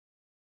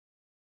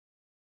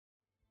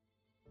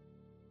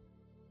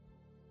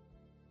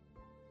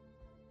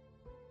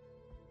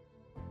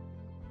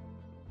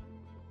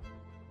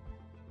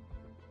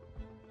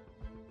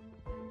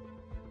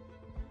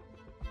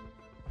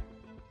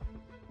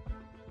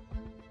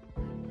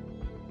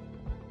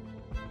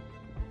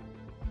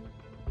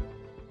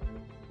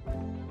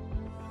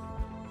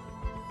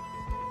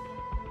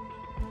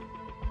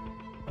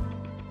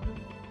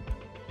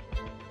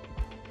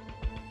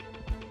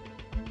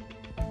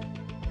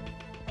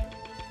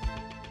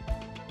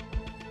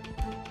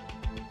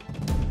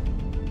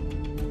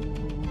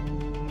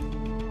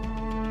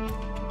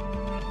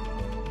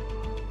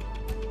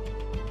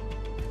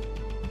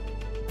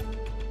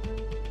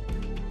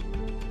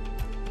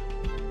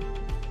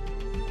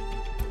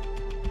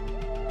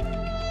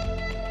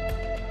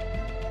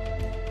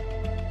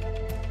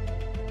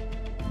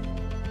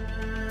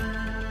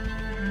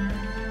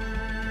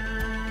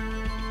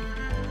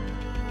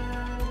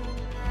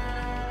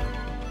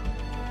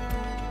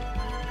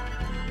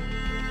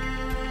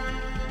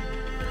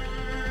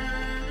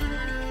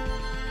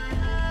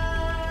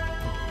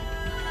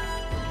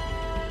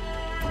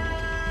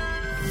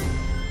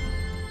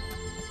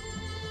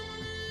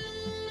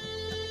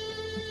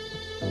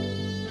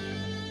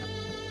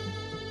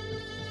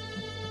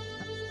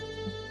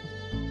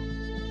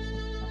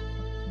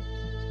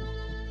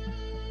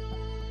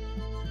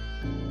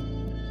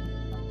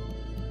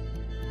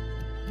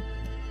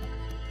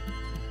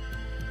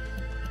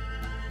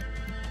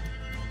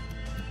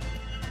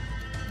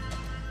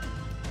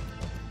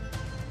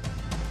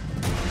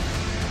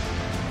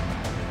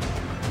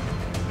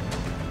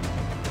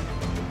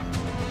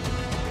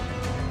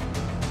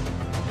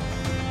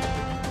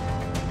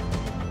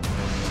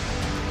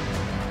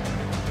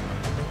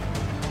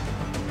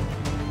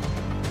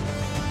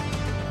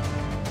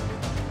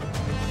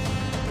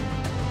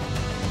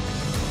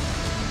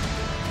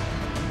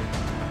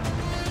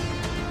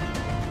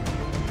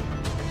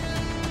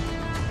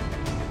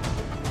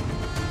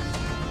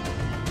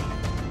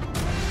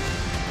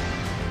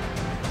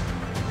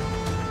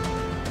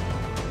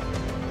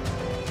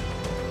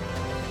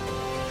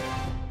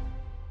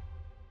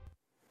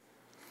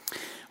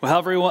Well,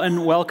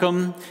 everyone,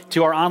 welcome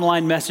to our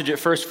online message at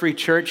First Free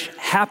Church.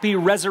 Happy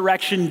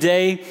Resurrection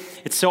Day.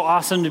 It's so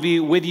awesome to be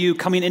with you,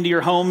 coming into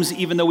your homes.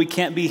 Even though we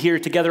can't be here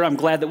together, I'm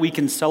glad that we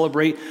can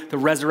celebrate the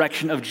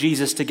resurrection of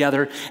Jesus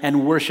together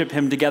and worship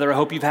him together. I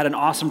hope you've had an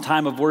awesome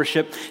time of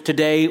worship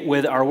today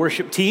with our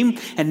worship team.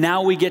 And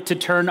now we get to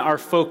turn our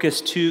focus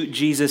to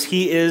Jesus.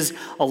 He is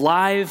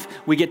alive.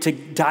 We get to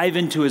dive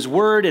into his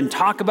word and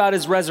talk about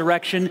his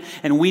resurrection.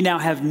 And we now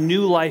have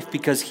new life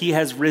because he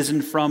has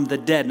risen from the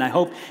dead. And I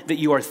hope that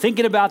you are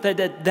thinking about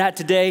that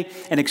today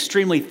and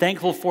extremely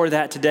thankful for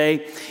that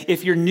today.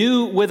 If you're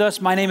new with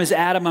us, my name is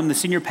Adam. I'm the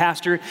senior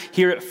pastor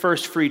here at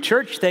First Free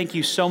Church. Thank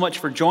you so much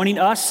for joining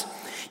us.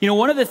 You know,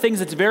 one of the things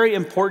that's very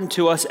important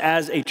to us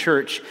as a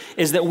church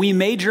is that we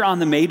major on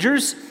the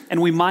majors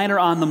and we minor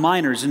on the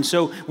minors. And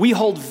so we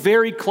hold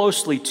very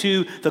closely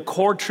to the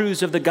core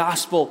truths of the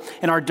gospel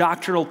and our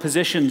doctrinal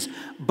positions.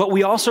 But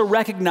we also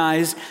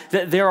recognize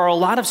that there are a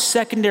lot of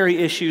secondary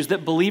issues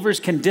that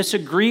believers can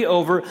disagree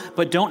over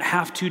but don't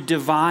have to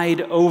divide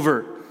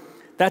over.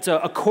 That's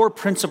a core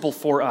principle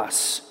for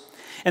us.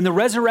 And the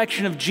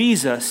resurrection of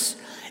Jesus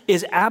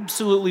is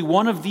absolutely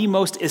one of the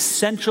most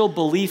essential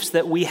beliefs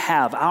that we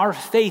have. Our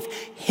faith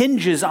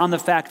hinges on the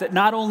fact that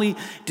not only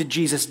did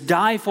Jesus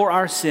die for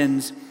our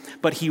sins,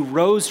 but he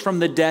rose from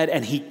the dead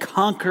and he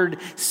conquered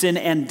sin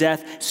and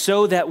death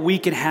so that we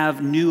can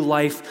have new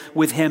life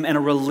with him and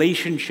a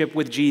relationship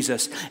with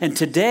Jesus. And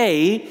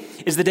today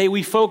is the day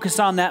we focus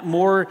on that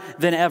more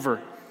than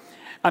ever.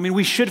 I mean,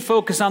 we should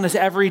focus on this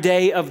every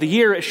day of the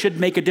year. It should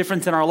make a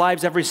difference in our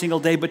lives every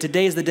single day. But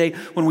today is the day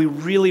when we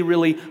really,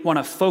 really want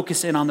to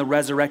focus in on the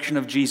resurrection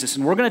of Jesus.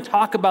 And we're going to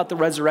talk about the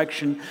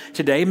resurrection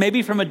today,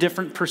 maybe from a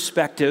different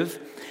perspective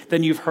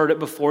than you've heard it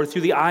before,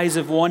 through the eyes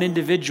of one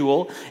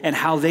individual and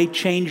how they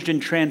changed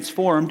and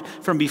transformed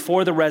from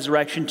before the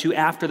resurrection to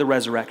after the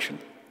resurrection.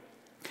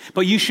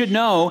 But you should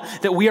know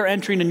that we are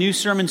entering a new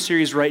sermon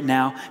series right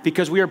now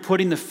because we are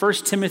putting the 1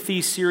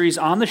 Timothy series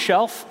on the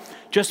shelf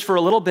just for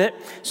a little bit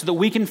so that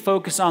we can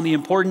focus on the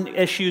important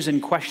issues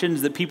and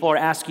questions that people are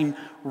asking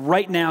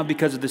right now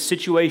because of the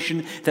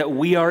situation that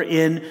we are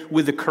in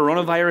with the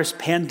coronavirus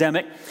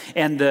pandemic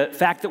and the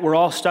fact that we're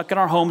all stuck in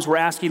our homes. We're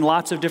asking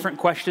lots of different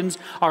questions.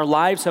 Our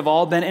lives have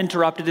all been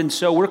interrupted, and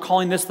so we're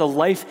calling this the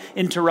Life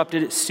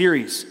Interrupted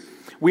series.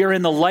 We are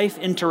in the Life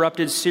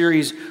Interrupted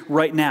series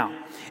right now.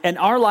 And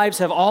our lives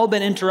have all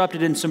been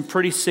interrupted in some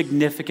pretty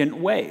significant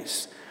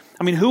ways.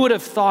 I mean, who would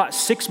have thought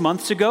 6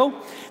 months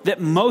ago that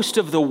most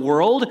of the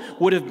world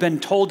would have been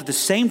told at the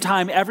same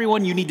time,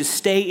 everyone, you need to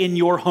stay in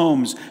your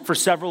homes for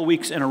several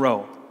weeks in a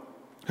row?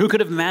 Who could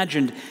have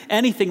imagined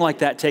anything like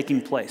that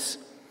taking place?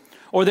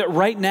 Or that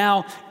right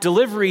now,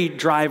 delivery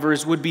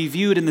drivers would be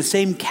viewed in the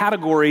same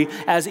category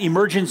as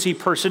emergency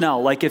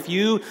personnel. Like if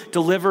you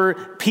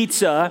deliver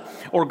pizza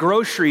or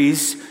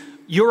groceries,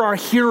 you're our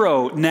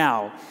hero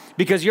now,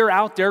 because you're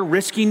out there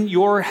risking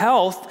your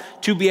health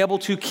to be able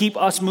to keep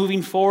us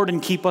moving forward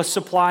and keep us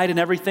supplied and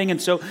everything.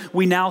 And so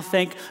we now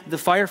thank the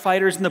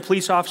firefighters and the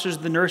police officers,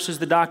 the nurses,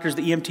 the doctors,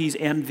 the EMTs,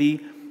 and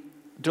the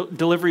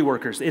delivery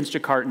workers, the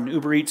Instacart and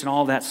Uber Eats and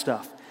all that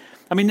stuff.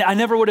 I mean, I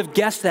never would have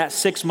guessed that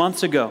 6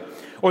 months ago.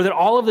 Or that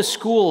all of the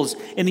schools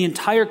in the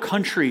entire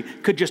country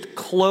could just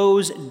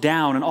close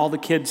down and all the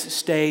kids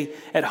stay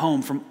at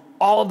home from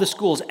all of the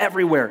schools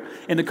everywhere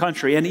in the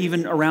country and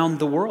even around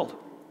the world.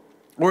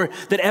 Or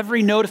that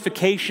every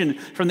notification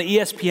from the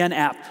ESPN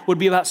app would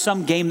be about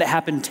some game that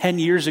happened 10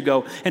 years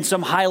ago and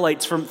some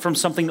highlights from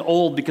something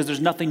old because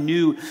there's nothing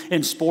new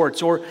in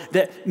sports. Or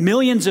that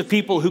millions of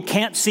people who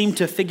can't seem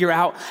to figure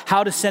out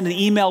how to send an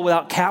email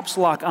without caps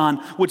lock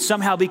on would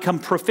somehow become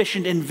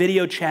proficient in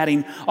video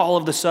chatting all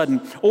of a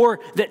sudden. Or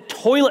that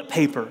toilet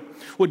paper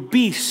would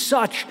be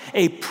such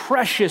a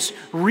precious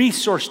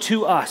resource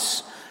to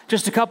us.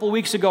 Just a couple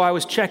weeks ago, I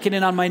was checking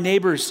in on my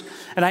neighbors,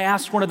 and I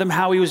asked one of them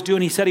how he was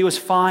doing. He said he was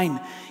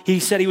fine. He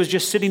said he was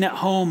just sitting at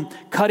home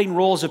cutting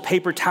rolls of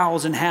paper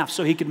towels in half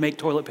so he could make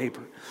toilet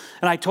paper.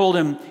 And I told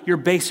him, you're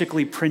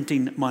basically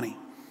printing money.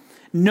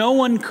 No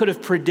one could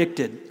have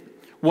predicted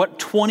what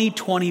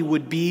 2020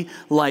 would be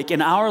like,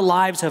 and our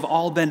lives have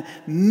all been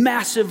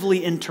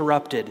massively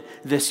interrupted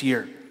this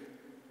year.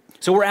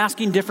 So we're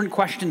asking different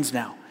questions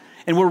now.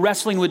 And we're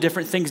wrestling with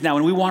different things now,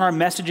 and we want our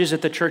messages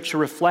at the church to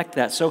reflect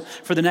that. So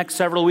for the next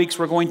several weeks,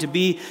 we're going to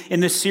be in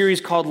this series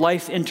called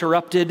Life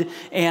Interrupted,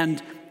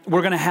 and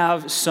we're going to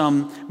have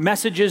some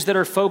messages that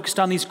are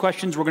focused on these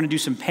questions. We're going to do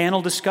some panel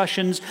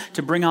discussions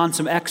to bring on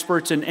some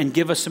experts and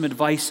give us some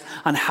advice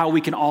on how we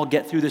can all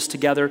get through this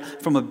together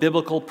from a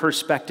biblical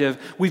perspective.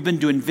 We've been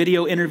doing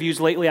video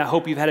interviews lately. I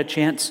hope you've had a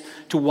chance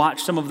to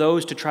watch some of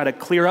those to try to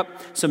clear up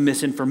some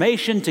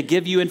misinformation, to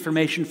give you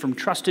information from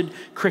trusted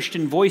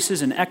Christian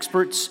voices and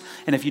experts.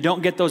 And if you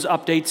don't get those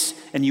updates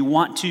and you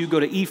want to, go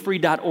to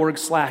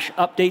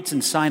efree.org/updates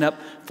and sign up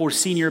for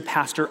senior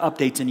pastor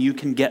updates, and you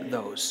can get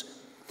those.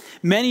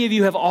 Many of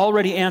you have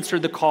already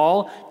answered the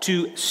call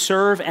to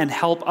serve and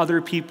help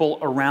other people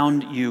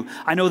around you.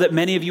 I know that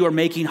many of you are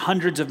making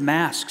hundreds of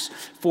masks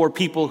for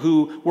people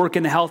who work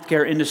in the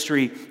healthcare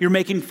industry. You're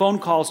making phone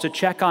calls to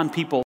check on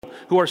people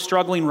who are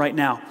struggling right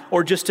now,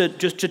 or just to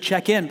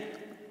check in.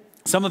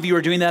 Some of you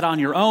are doing that on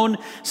your own.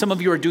 Some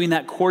of you are doing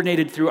that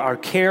coordinated through our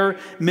care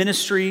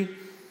ministry.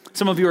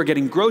 Some of you are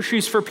getting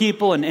groceries for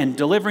people and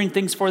delivering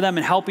things for them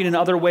and helping in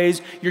other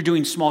ways. You're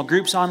doing small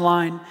groups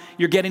online.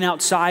 You're getting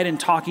outside and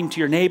talking to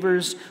your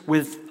neighbors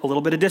with a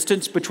little bit of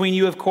distance between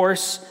you, of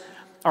course.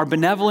 Our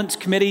benevolence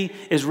committee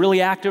is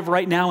really active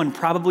right now and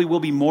probably will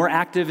be more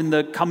active in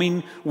the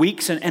coming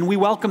weeks. And we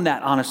welcome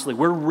that, honestly.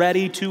 We're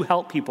ready to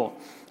help people.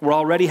 We're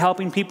already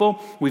helping people.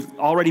 We've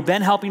already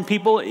been helping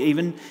people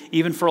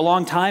even for a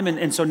long time.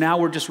 And so now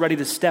we're just ready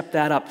to step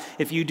that up.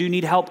 If you do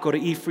need help, go to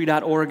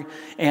efree.org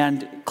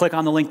and click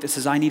on the link that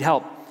says, I need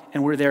help.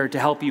 And we're there to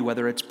help you,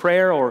 whether it's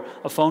prayer or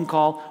a phone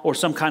call or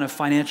some kind of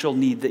financial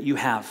need that you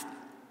have.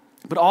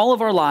 But all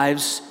of our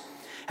lives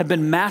have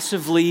been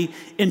massively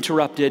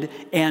interrupted,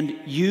 and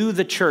you,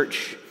 the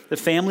church, the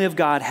family of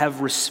God, have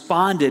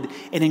responded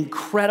in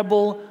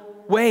incredible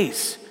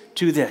ways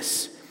to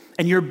this.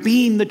 And you're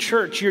being the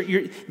church.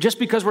 You're just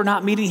because we're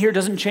not meeting here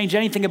doesn't change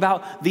anything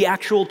about the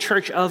actual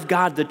church of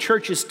God. The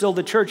church is still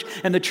the church,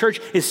 and the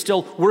church is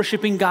still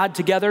worshiping God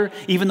together,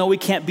 even though we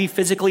can't be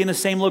physically in the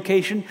same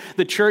location.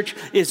 The church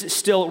is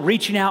still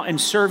reaching out and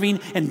serving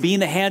and being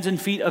the hands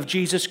and feet of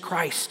Jesus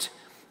Christ.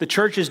 The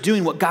church is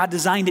doing what God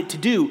designed it to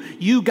do.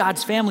 You,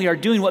 God's family, are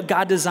doing what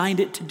God designed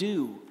it to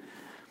do.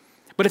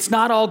 But it's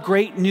not all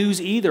great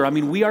news either. I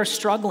mean, we are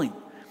struggling.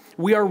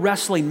 We are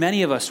wrestling,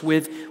 many of us,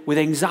 with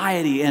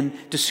anxiety and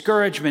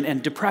discouragement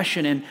and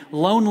depression and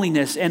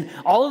loneliness and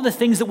all of the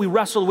things that we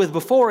wrestled with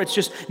before. It's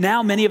just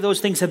now many of those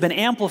things have been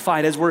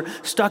amplified as we're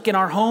stuck in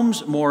our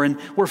homes more, and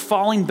we're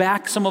falling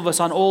back, some of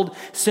us, on old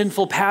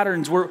sinful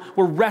patterns. We're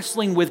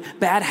wrestling with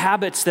bad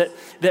habits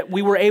that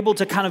we were able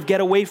to kind of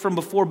get away from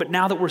before, but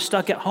now that we're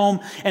stuck at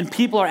home, and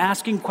people are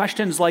asking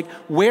questions like,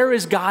 where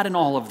is God in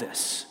all of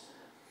this?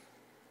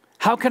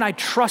 How can I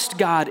trust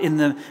God in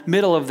the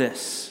middle of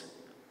this?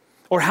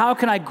 Or how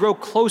can I grow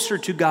closer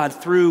to God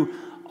through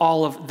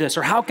all of this?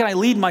 Or how can I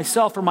lead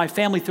myself or my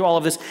family through all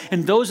of this?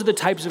 And those are the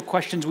types of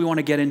questions we want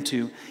to get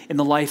into in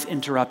the Life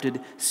Interrupted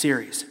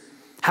series.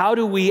 How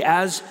do we,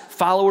 as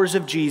followers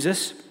of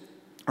Jesus,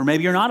 or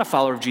maybe you're not a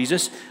follower of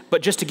Jesus,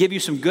 but just to give you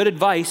some good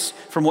advice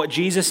from what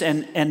Jesus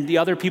and the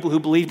other people who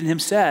believed in him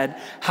said,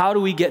 how do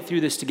we get through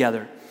this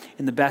together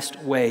in the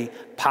best way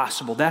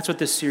possible? That's what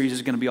this series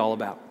is going to be all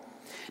about.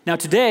 Now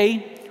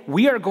today,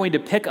 we are going to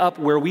pick up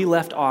where we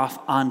left off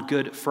on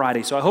Good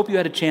Friday. So I hope you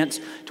had a chance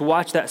to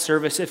watch that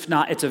service. If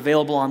not, it's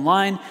available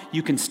online.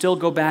 You can still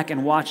go back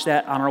and watch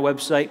that on our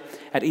website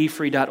at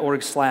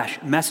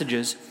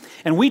efree.org/messages.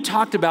 And we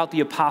talked about the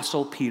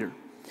Apostle Peter.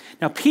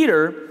 Now,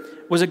 Peter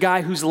was a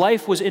guy whose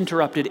life was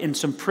interrupted in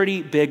some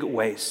pretty big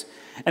ways.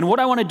 And what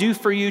I want to do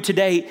for you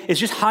today is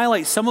just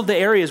highlight some of the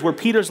areas where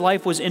Peter's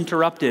life was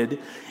interrupted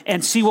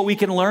and see what we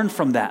can learn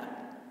from that.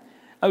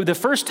 The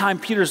first time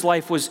Peter's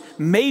life was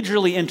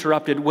majorly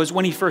interrupted was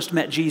when he first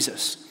met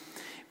Jesus.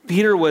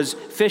 Peter was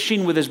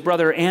fishing with his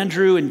brother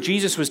Andrew, and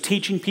Jesus was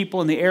teaching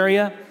people in the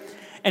area,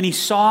 and he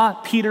saw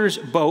Peter's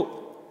boat.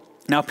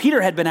 Now,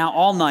 Peter had been out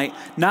all night,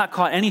 not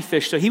caught any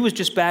fish, so he was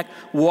just back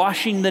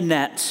washing the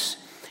nets,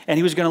 and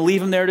he was going to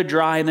leave them there to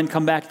dry and then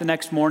come back the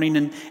next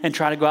morning and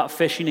try to go out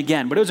fishing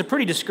again. But it was a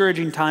pretty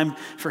discouraging time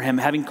for him,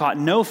 having caught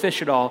no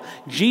fish at all.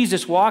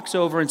 Jesus walks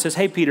over and says,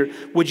 hey, Peter,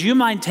 would you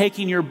mind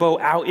taking your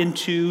boat out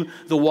into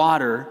the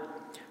water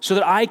so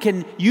that I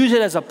can use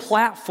it as a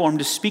platform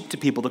to speak to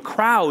people? The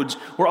crowds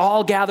were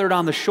all gathered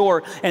on the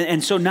shore,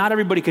 and so not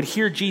everybody could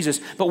hear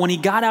Jesus. But when he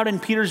got out in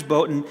Peter's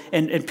boat,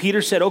 and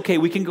Peter said, okay,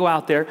 we can go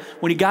out there.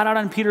 When he got out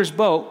on Peter's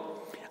boat,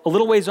 a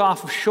little ways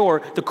off of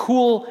shore, the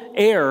cool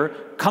air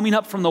coming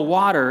up from the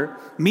water,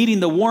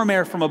 meeting the warm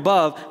air from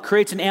above,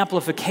 creates an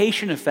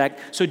amplification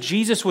effect. So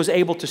Jesus was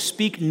able to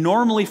speak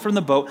normally from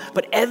the boat,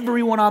 but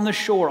everyone on the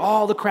shore,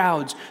 all the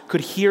crowds,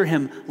 could hear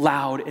him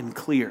loud and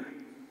clear.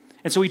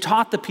 And so he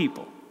taught the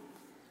people,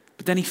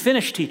 but then he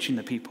finished teaching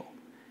the people.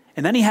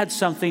 And then he had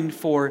something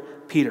for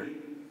Peter.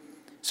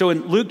 So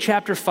in Luke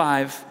chapter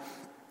 5,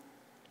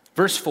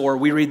 verse 4,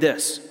 we read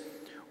this.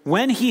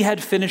 When he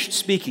had finished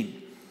speaking,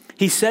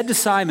 he said to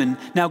Simon,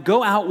 now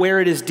go out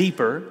where it is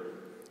deeper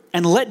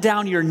and let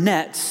down your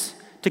nets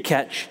to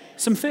catch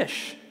some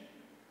fish.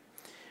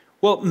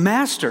 Well,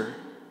 Master,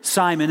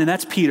 Simon, and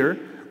that's Peter,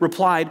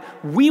 replied,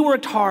 we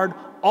worked hard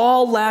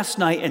all last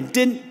night and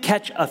didn't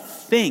catch a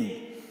thing.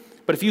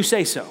 But if you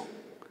say so,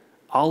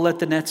 I'll let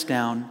the nets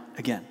down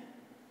again.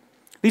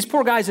 These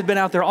poor guys had been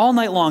out there all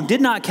night long, did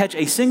not catch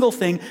a single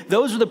thing.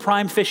 Those were the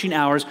prime fishing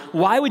hours.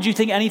 Why would you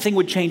think anything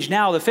would change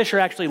now? The fish are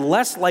actually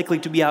less likely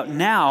to be out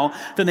now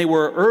than they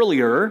were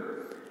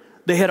earlier.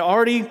 They had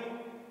already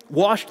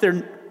washed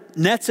their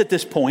nets at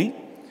this point.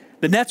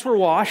 The nets were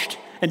washed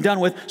and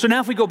done with. So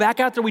now if we go back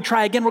out there, we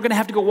try again, we're going to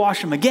have to go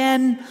wash them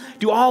again,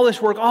 do all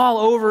this work all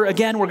over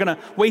again. We're going to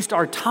waste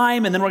our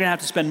time, and then we're going to have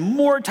to spend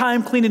more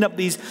time cleaning up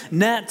these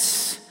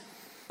nets.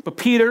 But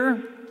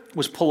Peter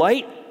was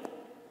polite,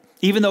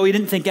 even though he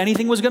didn't think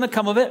anything was going to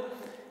come of it.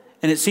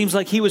 And it seems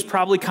like he was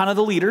probably kind of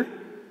the leader.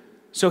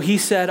 So he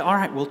said, all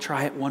right, we'll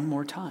try it one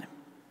more time.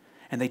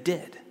 And they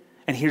did.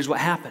 And here's what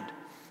happened.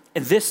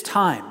 And this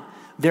time,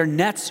 their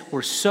nets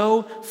were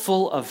so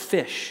full of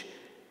fish,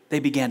 they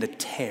began to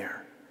tear.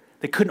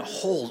 They couldn't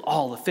hold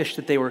all the fish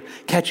that they were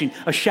catching.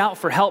 A shout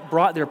for help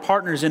brought their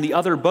partners in the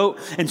other boat,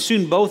 and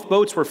soon both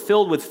boats were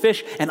filled with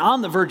fish and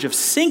on the verge of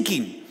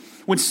sinking.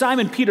 When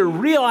Simon Peter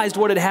realized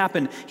what had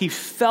happened, he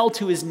fell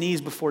to his knees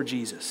before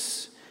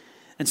Jesus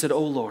and said,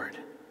 "Oh Lord,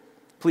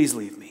 please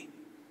leave me.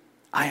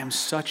 I am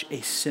such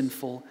a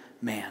sinful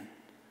man."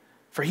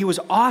 For he was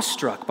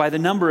awestruck by the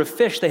number of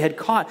fish they had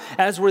caught,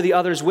 as were the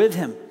others with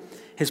him.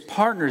 His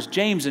partners,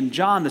 James and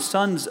John, the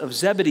sons of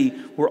Zebedee,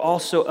 were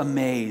also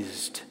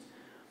amazed.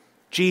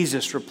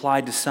 Jesus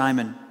replied to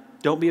Simon,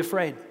 "Don't be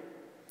afraid.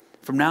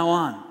 From now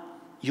on,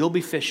 you'll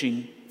be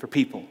fishing for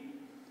people."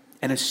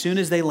 And as soon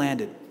as they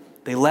landed,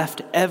 they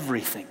left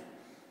everything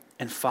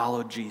and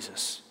followed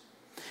Jesus.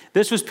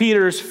 This was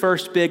Peter's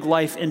first big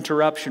life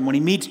interruption when he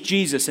meets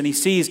Jesus and he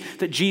sees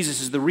that Jesus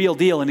is the real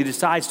deal, and he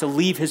decides to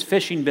leave his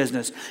fishing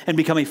business and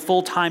become a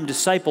full-time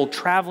disciple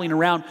traveling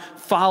around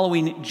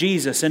following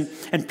Jesus.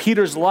 And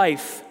Peter's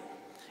life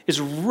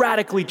is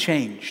radically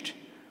changed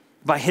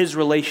by his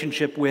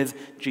relationship with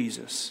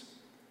Jesus.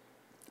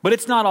 But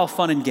it's not all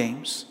fun and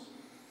games.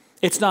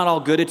 It's not all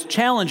good. It's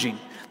challenging.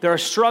 There are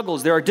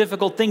struggles. There are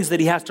difficult things that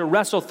he has to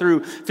wrestle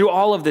through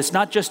all of this,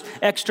 not just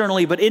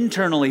externally, but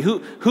internally.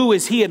 Who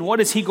is he, and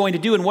what is he going to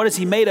do, and what is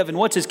he made of, and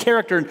what's his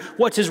character, and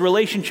what's his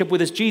relationship with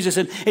this Jesus?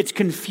 And it's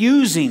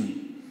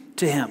confusing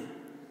to him,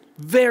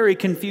 very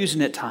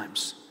confusing at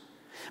times.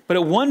 But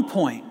at one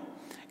point,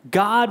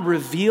 God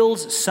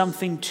reveals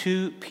something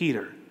to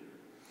Peter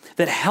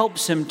that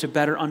helps him to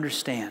better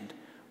understand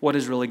what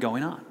is really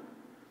going on.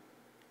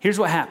 Here's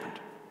what happened.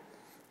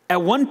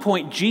 At one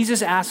point,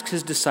 Jesus asks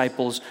his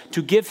disciples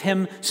to give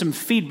him some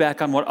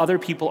feedback on what other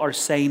people are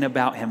saying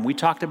about him. We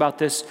talked about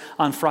this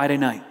on Friday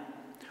night.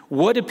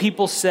 What do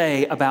people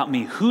say about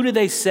me? Who do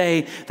they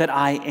say that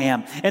I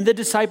am? And the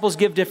disciples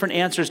give different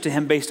answers to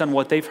him based on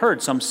what they've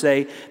heard. Some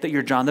say that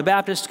you're John the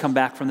Baptist, come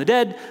back from the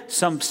dead.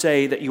 Some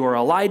say that you are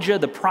Elijah,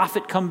 the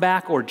prophet, come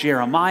back, or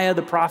Jeremiah,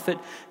 the prophet,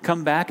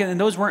 come back. And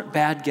those weren't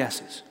bad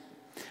guesses.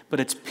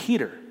 But it's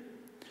Peter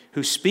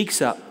who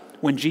speaks up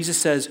when Jesus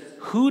says,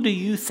 "Who do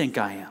you think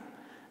I am?"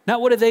 Not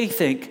what do they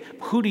think,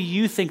 who do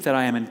you think that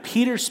I am? And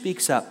Peter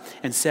speaks up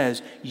and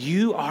says,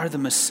 "You are the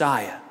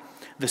Messiah,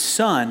 the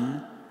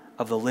Son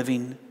of the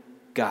living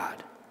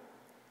God."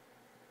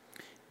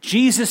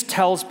 Jesus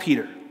tells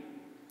Peter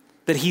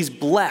that he's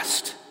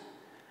blessed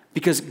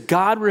because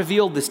God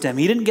revealed this to him.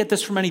 He didn't get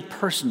this from any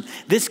person.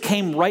 This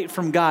came right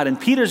from God. And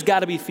Peter's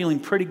got to be feeling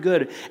pretty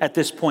good at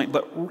this point.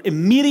 But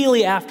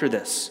immediately after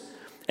this,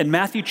 in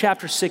Matthew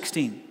chapter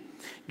 16,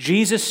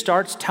 Jesus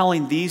starts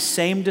telling these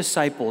same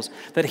disciples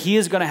that he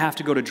is going to have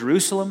to go to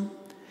Jerusalem,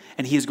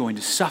 and he is going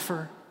to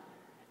suffer,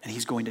 and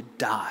he's going to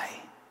die.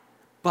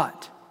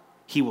 But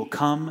he will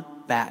come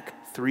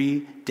back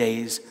 3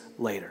 days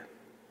later.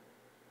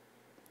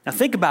 Now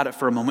think about it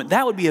for a moment.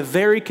 That would be a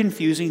very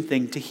confusing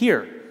thing to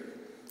hear.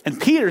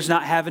 And Peter's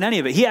not having any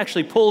of it. He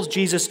actually pulls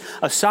Jesus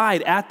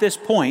aside at this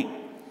point.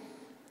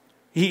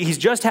 He's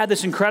just had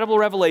this incredible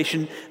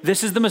revelation.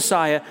 This is the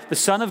Messiah, the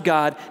Son of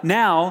God.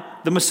 Now,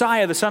 the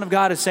Messiah, the Son of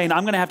God, is saying,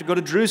 "I'm going to have to go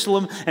to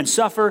Jerusalem and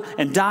suffer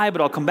and die, but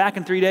I'll come back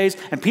in 3 days."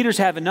 And Peter's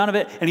having none of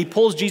it, and he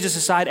pulls Jesus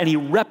aside and he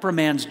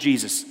reprimands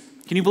Jesus.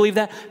 Can you believe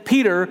that?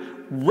 Peter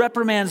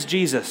reprimands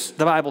Jesus,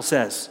 the Bible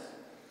says.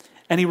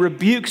 And he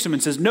rebukes him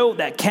and says, "No,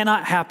 that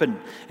cannot happen."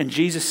 And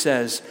Jesus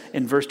says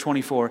in verse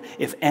 24,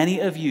 "If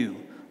any of you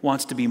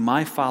wants to be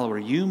my follower,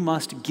 you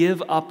must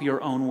give up your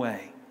own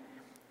way.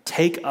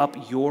 Take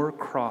up your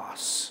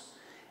cross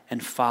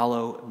and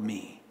follow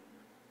me."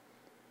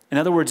 In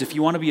other words, if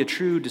you want to be a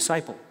true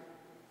disciple,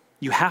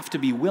 you have to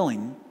be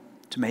willing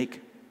to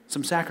make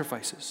some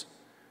sacrifices.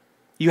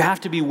 You have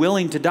to be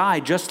willing to die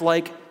just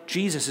like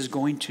Jesus is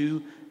going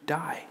to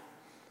die.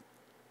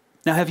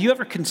 Now, have you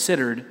ever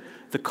considered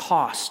the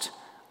cost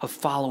of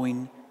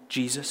following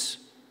Jesus?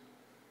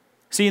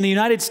 See, in the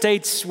United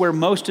States, where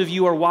most of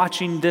you are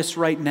watching this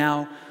right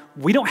now,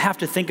 we don't have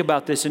to think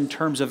about this in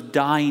terms of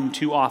dying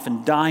too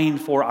often, dying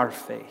for our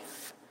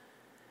faith.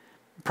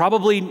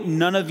 Probably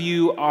none of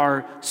you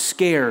are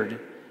scared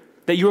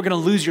that you are going to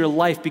lose your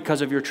life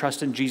because of your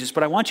trust in Jesus.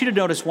 But I want you to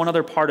notice one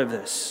other part of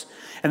this.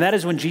 And that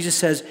is when Jesus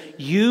says,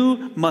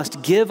 "You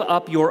must give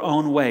up your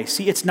own way."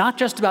 See, it's not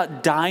just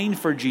about dying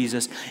for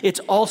Jesus.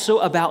 It's also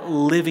about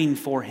living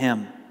for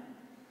him.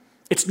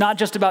 It's not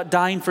just about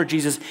dying for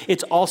Jesus,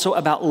 it's also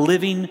about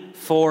living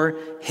for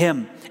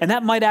him. And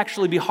that might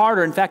actually be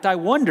harder. In fact, I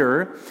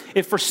wonder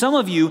if for some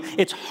of you,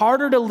 it's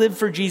harder to live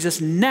for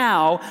Jesus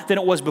now than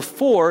it was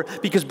before,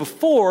 because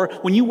before,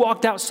 when you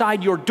walked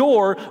outside your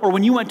door, or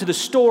when you went to the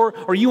store,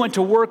 or you went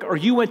to work, or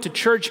you went to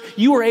church,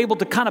 you were able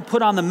to kind of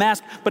put on the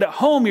mask, but at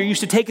home, you're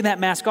used to taking that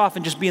mask off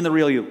and just being the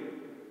real you.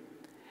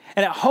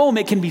 And at home,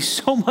 it can be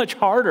so much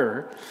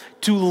harder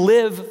to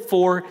live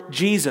for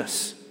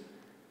Jesus.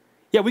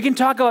 Yeah, we can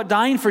talk about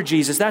dying for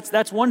Jesus.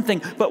 That's one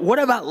thing. But what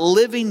about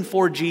living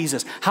for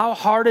Jesus? How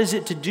hard is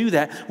it to do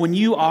that when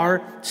you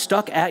are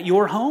stuck at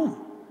your home?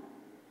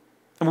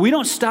 And we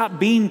don't stop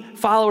being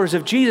followers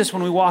of Jesus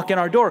when we walk in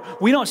our door.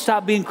 We don't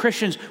stop being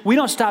Christians. We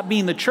don't stop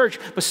being the church,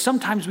 but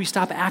sometimes we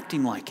stop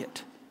acting like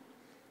it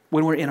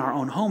when we're in our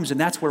own homes, and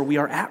that's where we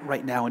are at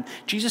right now. And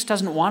Jesus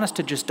doesn't want us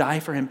to just die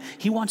for him.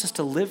 He wants us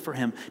to live for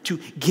him, to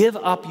give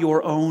up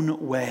your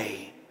own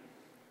way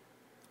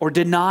or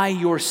deny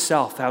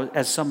yourself,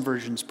 as some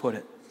versions put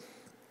it.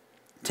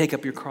 Take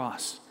up your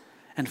cross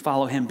and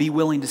follow him. Be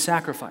willing to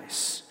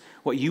sacrifice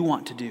what you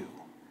want to do,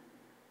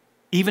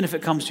 even if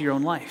it comes to your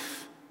own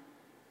life,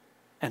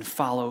 and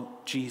follow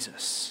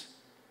Jesus.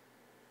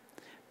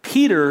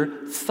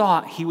 Peter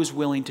thought he was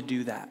willing to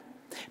do that.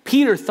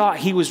 Peter thought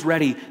he was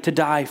ready to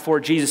die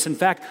for Jesus. In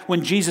fact,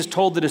 when Jesus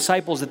told the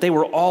disciples that they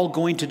were all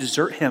going to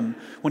desert him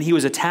when he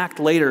was attacked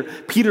later,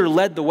 Peter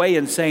led the way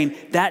in saying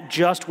that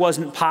just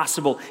wasn't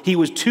possible. He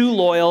was too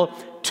loyal,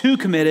 too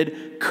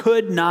committed,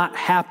 could not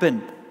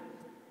happen.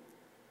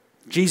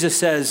 Jesus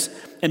says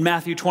in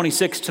Matthew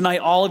 26, "Tonight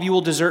all of you will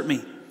desert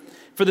me.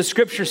 For the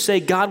scriptures say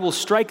God will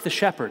strike the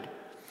shepherd,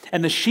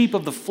 and the sheep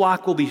of the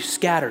flock will be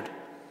scattered.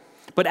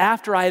 But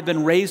after I have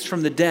been raised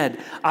from the dead,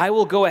 I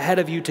will go ahead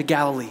of you to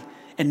Galilee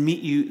and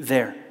meet you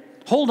there."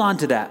 Hold on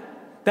to that.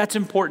 That's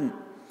important.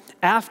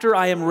 After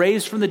I am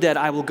raised from the dead,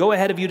 I will go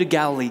ahead of you to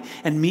Galilee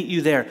and meet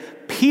you there.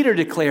 Peter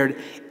declared,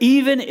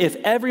 "Even if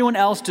everyone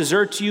else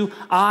deserts you,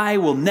 I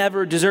will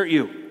never desert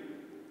you."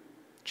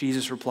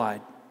 Jesus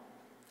replied,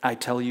 "I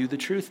tell you the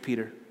truth,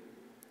 Peter.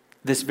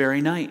 This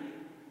very night,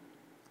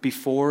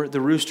 before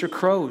the rooster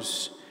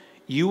crows,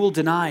 you will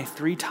deny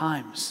 3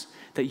 times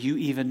that you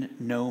even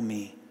know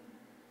me."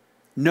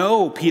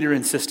 "No," Peter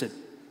insisted.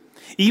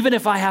 "Even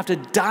if I have to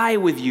die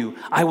with you,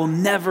 I will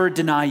never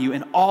deny you."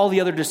 And all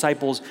the other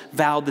disciples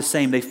vowed the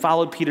same. They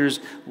followed Peter's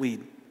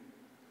lead.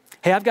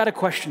 Hey, I've got a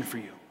question for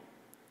you.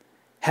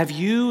 Have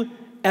you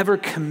ever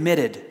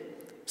committed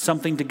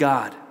something to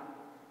God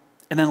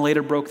and then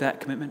later broke that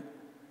commitment?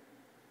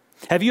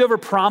 Have you ever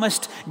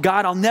promised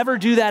God, "I'll never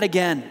do that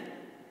again.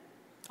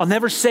 I'll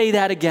never say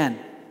that again"?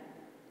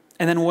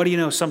 And then what do you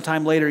know?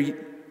 Sometime later, you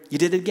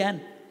did it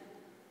again.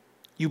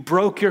 You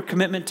broke your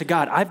commitment to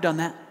God. I've done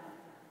that.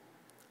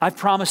 I've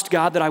promised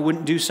God that I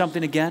wouldn't do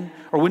something again,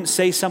 or wouldn't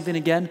say something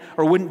again,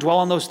 or wouldn't dwell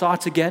on those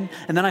thoughts again.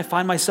 And then I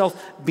find myself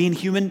being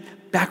human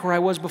back where I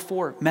was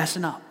before,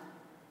 messing up.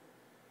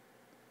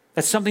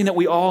 That's something that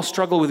we all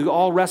struggle with, we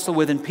all wrestle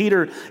with. And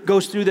Peter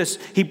goes through this.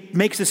 He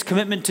makes this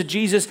commitment to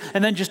Jesus,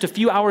 and then just a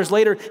few hours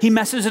later, he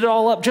messes it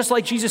all up, just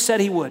like Jesus said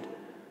he would.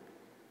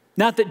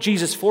 Not that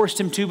Jesus forced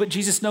him to, but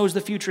Jesus knows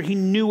the future. He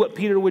knew what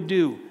Peter would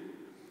do,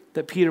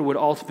 that Peter would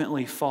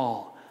ultimately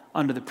fall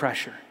under the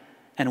pressure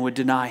and would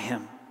deny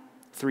him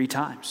 3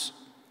 times.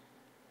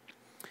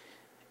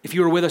 If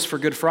you were with us for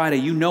Good Friday,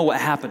 you know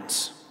what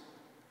happens.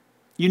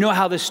 You know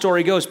how this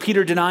story goes.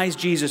 Peter denies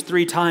Jesus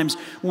 3 times.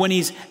 When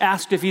he's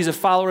asked if he's a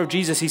follower of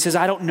Jesus, he says,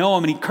 "I don't know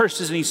him." And he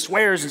curses and he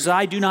swears and says,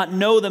 "I do not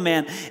know the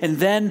man." And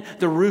then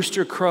the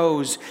rooster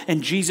crows,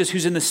 and Jesus,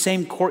 who's in the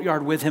same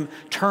courtyard with him,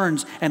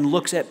 turns and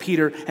looks at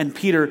Peter. And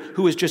Peter,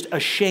 who is just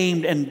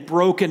ashamed and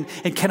broken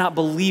and cannot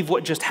believe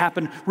what just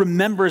happened,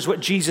 remembers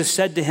what Jesus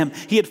said to him.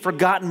 He had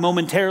forgotten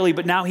momentarily,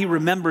 but now he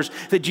remembers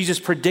that Jesus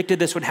predicted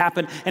this would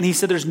happen. And he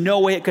said, "There's no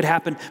way it could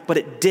happen," but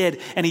it did.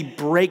 And he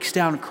breaks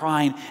down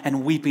crying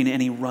and weeping, and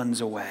he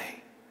runs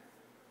away.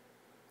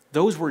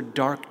 Those were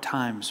dark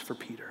times for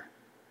Peter.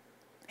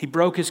 He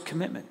broke his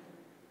commitment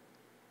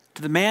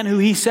to the man who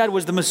he said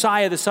was the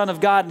Messiah, the Son of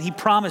God, and he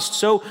promised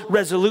so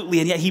resolutely,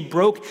 and yet he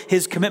broke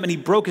his commitment. He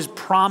broke his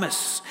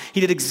promise.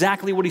 He did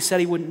exactly what he said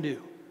he wouldn't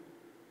do.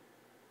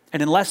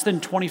 And in less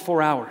than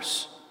 24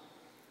 hours,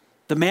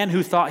 the man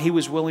who thought he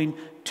was willing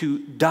to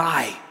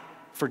die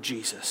for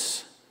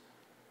Jesus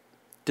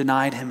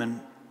denied him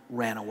and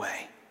ran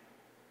away.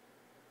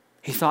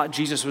 He thought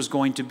Jesus was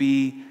going to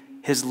be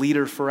his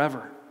leader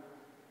forever.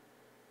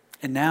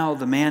 And now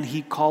the man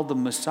he called the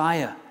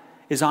Messiah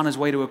is on his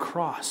way to a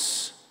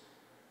cross.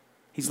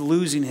 He's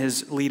losing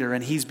his leader,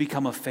 and he's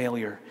become a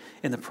failure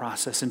in the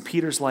process. And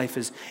Peter's life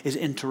is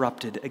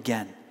interrupted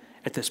again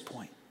at this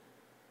point.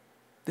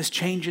 This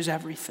changes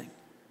everything.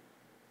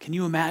 Can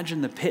you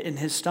imagine the pit in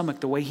his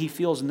stomach, the way he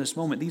feels in this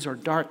moment? These are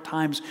dark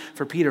times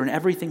for Peter, and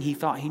everything he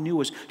thought he knew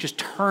was just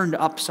turned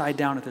upside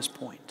down at this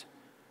point.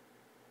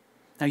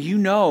 Now, you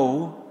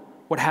know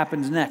what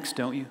happens next,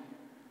 don't you?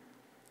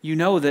 You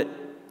know that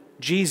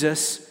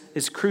Jesus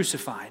is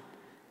crucified,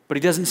 but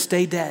he doesn't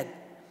stay dead.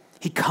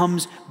 He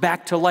comes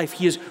back to life.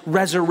 He is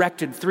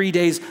resurrected 3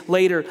 days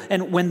later.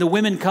 And when the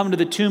women come to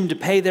the tomb to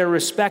pay their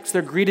respects,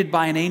 they're greeted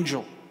by an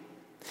angel.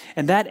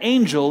 And that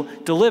angel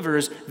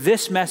delivers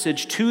this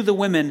message to the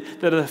women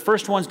that are the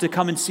first ones to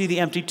come and see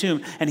the empty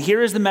tomb. And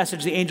here is the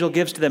message the angel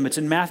gives to them. It's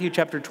in Matthew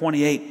chapter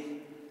 28.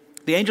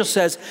 The angel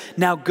says,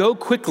 "Now go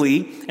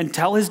quickly and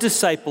tell his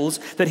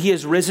disciples that he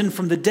has risen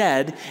from the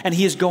dead, and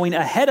he is going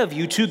ahead of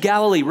you to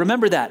Galilee."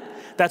 Remember that.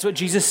 That's what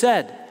Jesus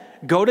said.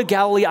 Go to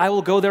Galilee, I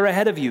will go there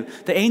ahead of you.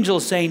 The angel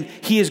is saying,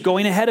 he is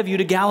going ahead of you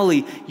to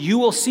Galilee. You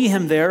will see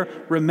him there.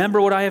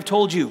 Remember what I have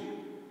told you.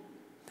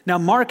 Now,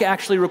 Mark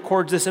actually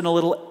records this in a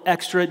little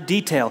extra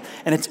detail,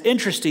 and it's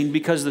interesting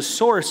because the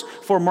source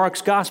for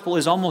Mark's gospel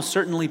is almost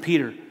certainly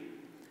Peter.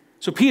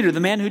 So Peter,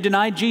 the man who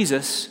denied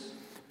Jesus,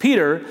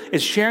 Peter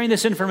is sharing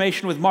this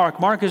information with Mark.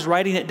 Mark is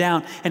writing it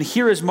down, and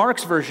here is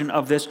Mark's version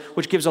of this,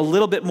 which gives a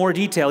little bit more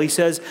detail. He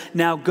says,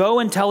 "Now go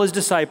and tell his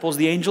disciples,"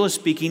 the angel is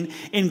speaking,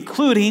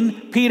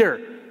 "including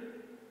Peter."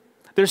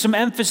 There's some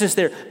emphasis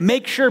there.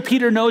 Make sure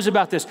Peter knows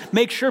about this.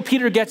 Make sure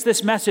Peter gets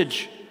this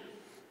message.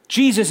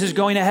 Jesus is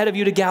going ahead of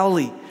you to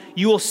Galilee.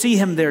 You will see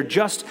him there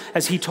just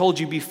as he told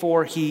you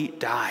before he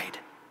died.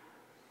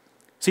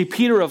 See,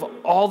 Peter, of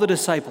all the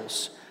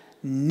disciples,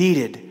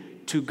 needed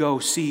to go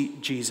see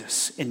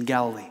Jesus in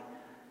Galilee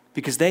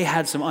because they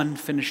had some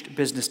unfinished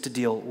business to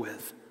deal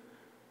with.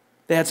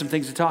 They had some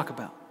things to talk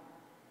about.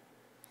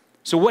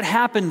 So what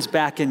happens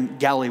back in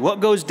Galilee? What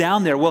goes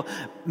down there? Well,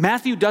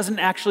 Matthew doesn't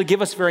actually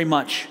give us very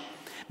much.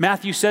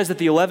 Matthew says that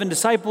the 11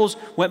 disciples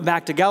went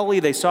back to Galilee.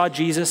 They saw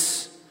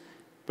Jesus,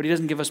 but he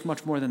doesn't give us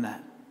much more than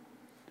that.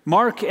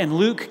 Mark and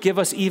Luke give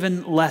us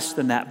even less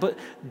than that. But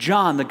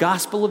John, the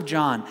Gospel of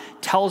John,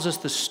 tells us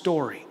the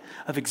story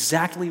of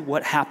exactly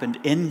what happened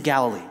in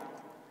Galilee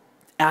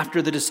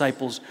after the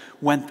disciples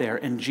went there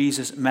and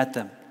Jesus met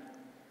them.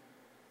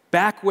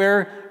 Back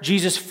where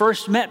Jesus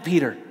first met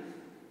Peter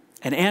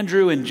and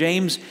Andrew and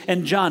James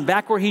and John,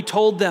 back where he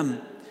told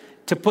them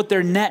to put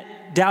their net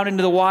down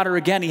into the water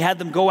again. He had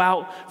them go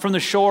out from the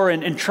shore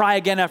and try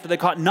again after they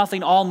caught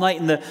nothing all night,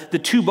 and the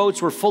two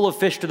boats were full of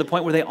fish to the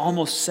point where they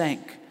almost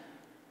sank.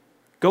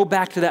 Go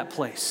back to that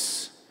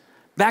place,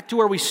 back to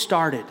where we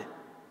started.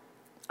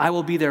 I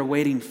will be there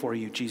waiting for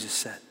you, Jesus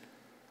said.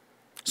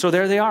 So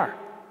there they are.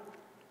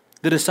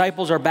 The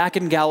disciples are back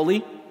in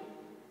Galilee,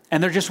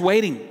 and they're just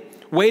waiting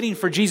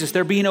for Jesus.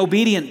 They're being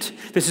obedient.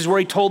 This is where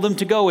he told them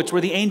to go. It's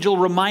where the angel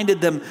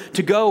reminded them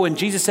to go, and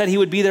Jesus said he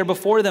would be there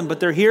before them, but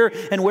they're here,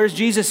 and where's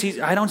Jesus?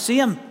 I don't see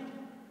him.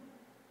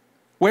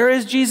 Where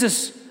is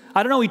Jesus?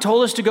 I don't know. He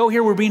told us to go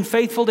here. We're being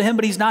faithful to him,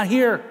 but he's not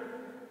here.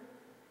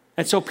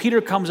 And so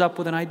Peter comes up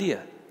with an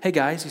idea. Hey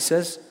guys, he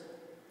says,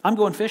 I'm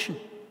going fishing.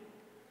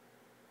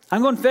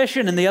 I'm going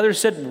fishing. And the others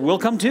said, we'll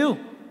come too.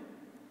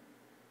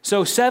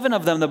 So 7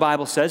 of them, the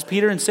Bible says,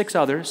 Peter and 6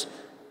 others,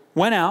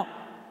 went out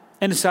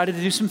and decided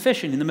to do some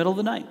fishing in the middle of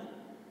the night.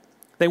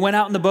 They went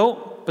out in the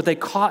boat, but they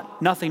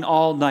caught nothing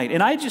all night.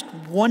 And I just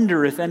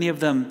wonder if any of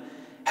them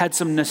had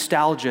some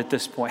nostalgia at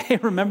this point. Hey,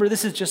 remember,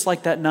 this is just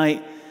like that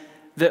night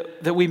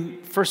that we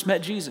first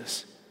met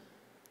Jesus.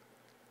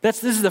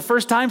 This is the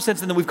first time since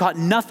then that we've caught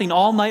nothing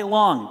all night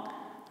long.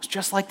 It's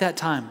just like that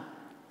time,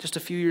 just a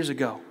few years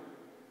ago.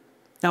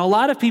 Now, a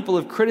lot of people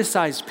have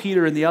criticized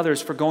Peter and the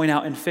others for going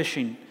out and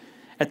fishing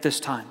at this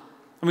time.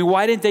 I mean,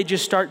 why didn't they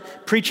just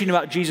start preaching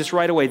about Jesus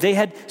right away? They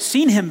had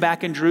seen him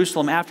back in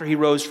Jerusalem after he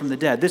rose from the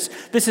dead. This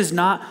is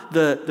not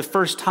the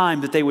first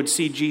time that they would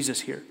see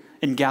Jesus here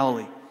in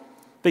Galilee.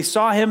 They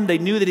saw him, they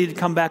knew that he had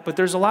come back, but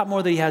there's a lot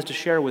more that he has to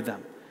share with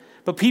them.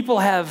 But people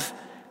have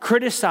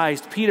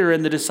criticized Peter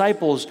and the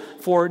disciples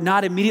for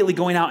not immediately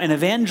going out and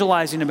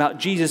evangelizing about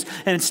Jesus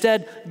and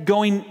instead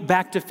going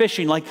back to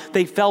fishing. Like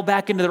they fell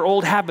back into their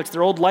old habits,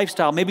 their old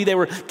lifestyle. Maybe they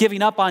were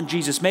giving up on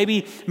Jesus. Maybe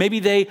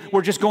they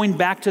were just going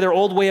back to their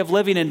old way of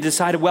living and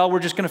decided, well, we're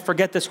just going to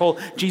forget this whole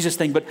Jesus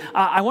thing. But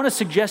I want to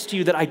suggest to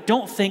you that I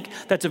don't think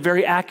that's a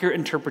very accurate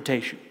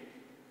interpretation.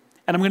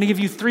 And I'm going to give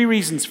you 3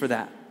 reasons for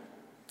that.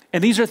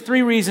 And these are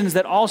 3 reasons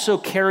that also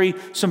carry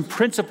some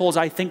principles,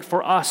 I think,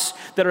 for us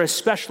that are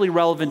especially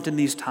relevant in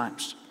these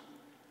times.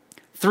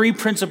 3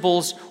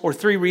 principles or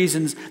 3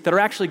 reasons that are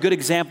actually good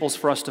examples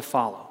for us to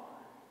follow.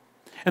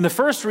 And the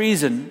first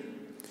reason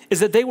is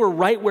that they were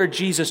right where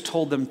Jesus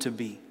told them to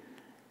be.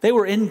 They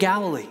were in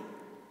Galilee.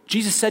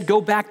 Jesus said,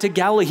 go back to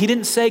Galilee. He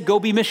didn't say, go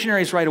be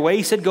missionaries right away.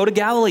 He said, go to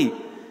Galilee,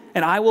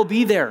 and I will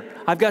be there.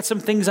 I've got some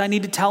things I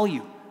need to tell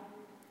you.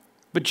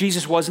 But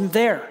Jesus wasn't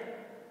there.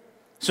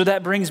 So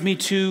that brings me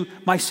to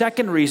my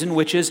second reason,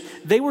 which is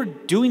they were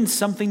doing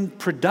something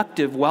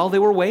productive while they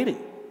were waiting.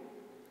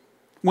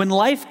 When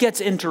life gets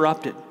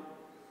interrupted,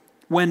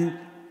 when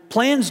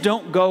plans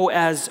don't go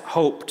as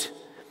hoped,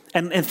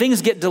 and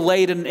things get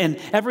delayed and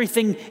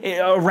everything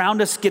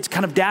around us gets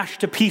kind of dashed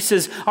to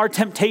pieces, our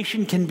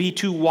temptation can be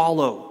to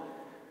wallow.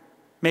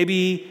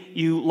 Maybe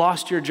you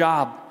lost your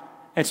job,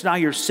 and so now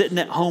you're sitting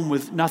at home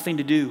with nothing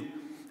to do.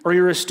 Or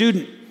you're a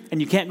student,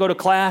 and you can't go to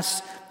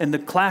class, and the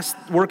class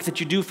work that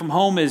you do from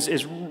home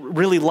is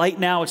really light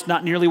now. It's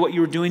not nearly what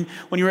you were doing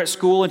when you were at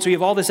school, and so you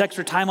have all this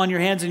extra time on your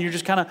hands, and you're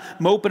just kind of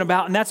moping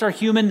about, and that's our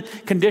human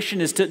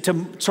condition, is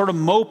to sort of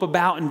mope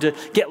about and to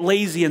get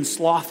lazy and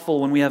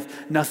slothful when we have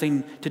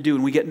nothing to do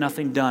and we get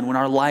nothing done, when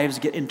our lives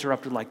get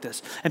interrupted like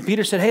this. And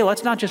Peter said, hey,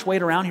 let's not just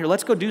wait around here.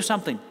 Let's go do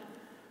something.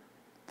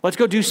 Let's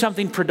go do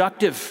something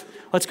productive.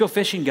 Let's go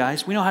fishing,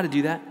 guys. We know how to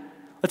do that.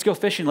 Let's go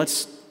fishing.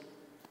 Let's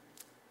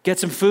get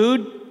some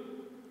food.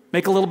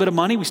 Make a little bit of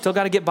money. We still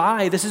got to get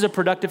by. This is a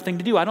productive thing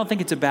to do. I don't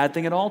think it's a bad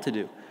thing at all to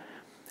do.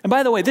 And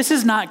by the way, this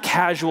is not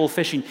casual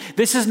fishing.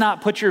 This is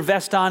not put your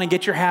vest on and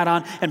get your hat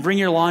on and bring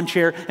your lawn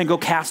chair and go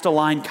cast a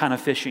line kind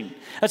of fishing.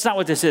 That's not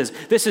what this is.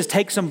 This is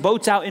take some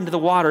boats out into the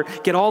water,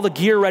 get all the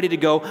gear ready to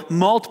go,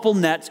 multiple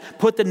nets,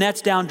 put the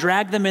nets down,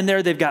 drag them in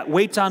there. They've got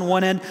weights on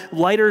one end,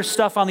 lighter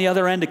stuff on the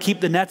other end to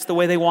keep the nets the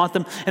way they want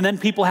them. And then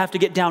people have to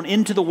get down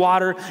into the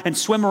water and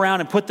swim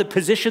around and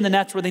position the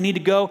nets where they need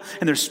to go.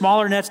 And there's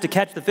smaller nets to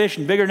catch the fish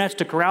and bigger nets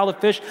to corral the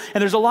fish.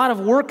 And there's a lot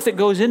of work that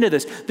goes into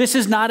this. This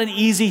is not an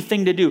easy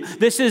thing to do.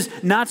 This is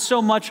not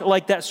so much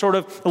like that sort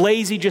of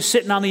lazy, just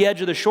sitting on the edge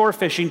of the shore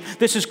fishing.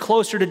 This is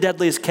closer to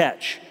deadliest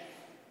catch.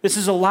 This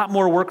is a lot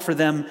more work for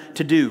them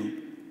to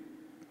do.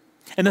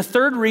 And the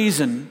third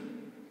reason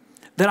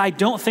that I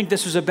don't think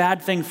this was a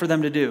bad thing for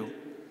them to do,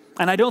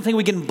 and I don't think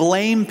we can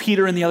blame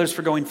Peter and the others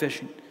for going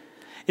fishing,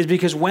 is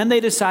because when they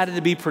decided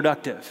to be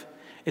productive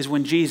is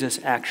when Jesus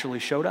actually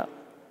showed up.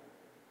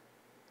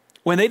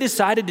 When they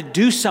decided to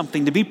do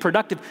something, to be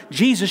productive,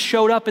 Jesus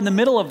showed up in the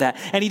middle of that.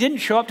 And he didn't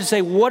show up to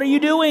say, "What are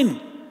you doing?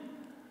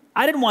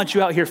 I didn't want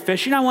you out here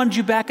fishing. I wanted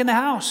you back in the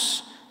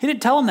house." He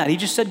didn't tell them that. He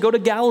just said, "Go to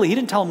Galilee." He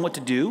didn't tell them what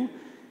to do.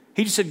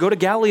 He just said, "Go to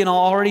Galilee and I'll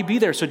already be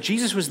there." So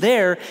Jesus was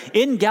there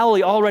in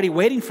Galilee already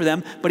waiting for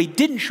them, but he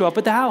didn't show up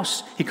at the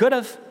house. He could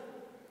have.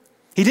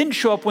 He didn't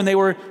show up when they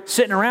were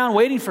sitting around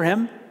waiting for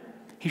him.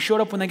 He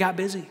showed up when they got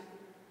busy.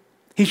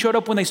 He showed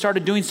up when they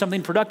started doing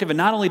something productive. And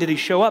not only did he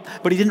show up,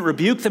 but he didn't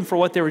rebuke them for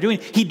what they were doing.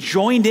 He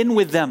joined in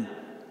with them.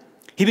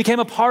 He became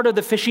a part of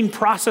the fishing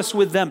process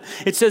with them.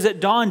 It says at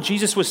dawn,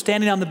 Jesus was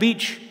standing on the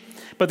beach,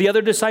 but the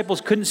other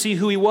disciples couldn't see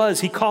who he was.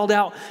 He called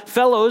out,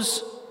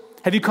 "Fellows,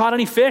 have you caught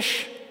any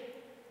fish?"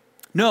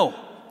 "No,"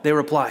 they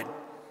replied.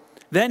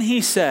 Then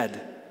he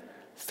said,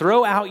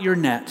 "Throw out your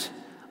net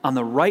on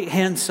the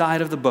right-hand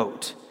side of the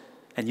boat,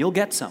 and you'll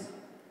get some."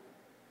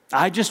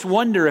 I just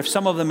wonder if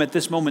some of them at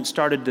this moment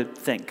started to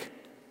think,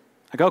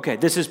 like, okay,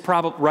 this is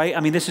probably right.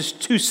 I mean, this is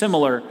too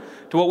similar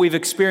to what we've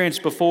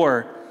experienced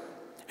before.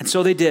 And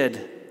so they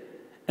did,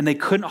 and they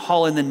couldn't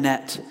haul in the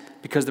net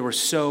because there were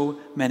so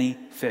many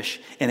fish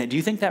in it. Do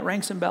you think that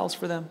rang some bells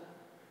for them?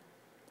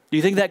 Do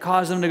you think that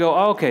caused them to go,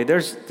 "Oh, okay,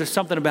 there's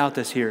something about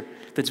this here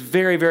that's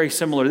very, very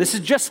similar"? This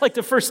is just like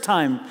the first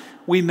time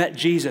we met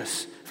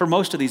Jesus. For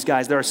most of these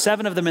guys, there are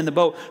 7 of them in the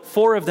boat.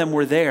 4 of them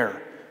were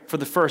there for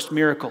the first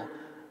miracle.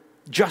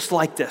 Just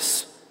like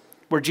this,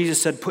 where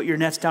Jesus said, "Put your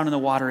nets down in the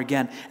water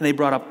again." And they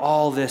brought up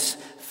all this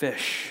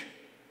fish.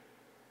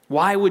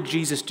 Why would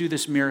Jesus do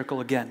this miracle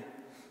again?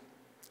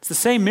 It's the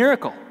same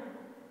miracle.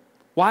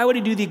 Why would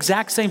he do the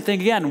exact same thing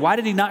again? Why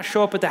did he not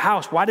show up at the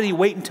house? Why did he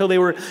wait until they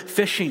were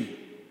fishing?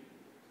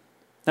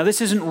 Now,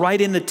 this isn't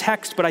right in the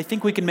text, but I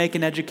think we can make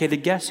an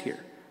educated guess here.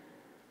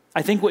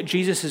 I think what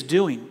Jesus is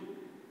doing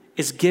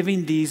is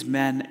giving these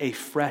men a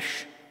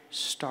fresh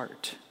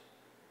start,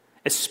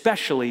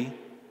 especially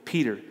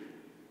Peter.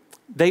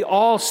 They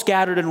all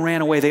scattered and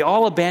ran away. They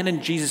all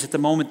abandoned Jesus at the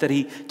moment that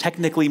he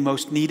technically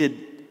most needed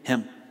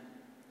him.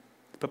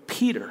 But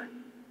Peter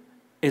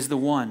is the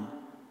one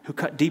who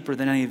cut deeper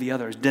than any of the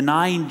others,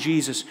 denying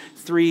Jesus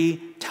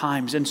 3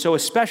 times. And so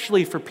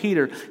especially for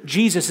Peter,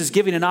 Jesus is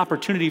giving an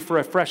opportunity for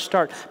a fresh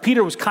start.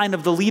 Peter was kind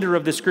of the leader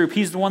of this group.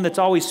 He's the one that's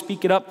always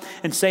speaking up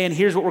and saying,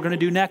 "Here's what we're going to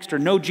do next," or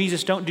 "No,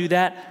 Jesus, don't do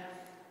that."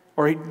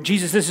 Or,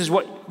 "Jesus, this is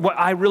what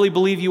I really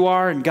believe you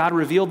are," and God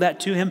revealed that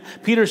to him.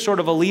 Peter's sort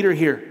of a leader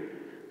here.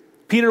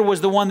 Peter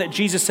was the one that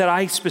Jesus said,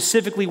 "I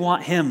specifically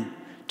want him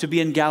to be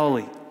in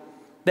Galilee."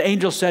 The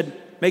angel said,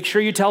 "Make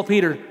sure you tell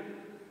Peter.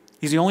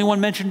 He's the only one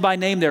mentioned by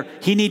name there.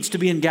 He needs to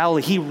be in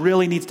Galilee. He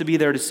really needs to be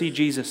there to see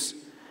Jesus."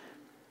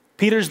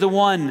 Peter's the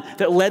one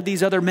that led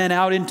these other men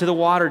out into the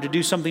water to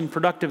do something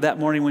productive that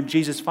morning when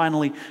Jesus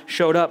finally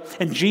showed up.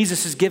 And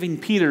Jesus is giving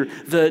Peter,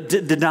 the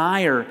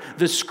denier,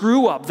 the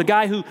screw-up, the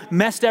guy who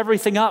messed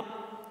everything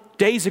up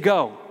days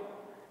ago,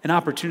 an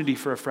opportunity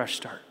for a fresh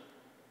start.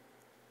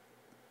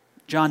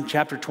 John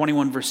chapter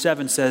 21, verse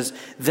 7 says,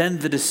 "Then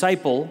the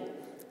disciple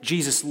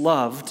Jesus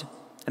loved,"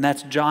 and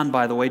that's John,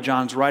 by the way.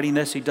 John's writing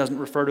this. He doesn't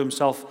refer to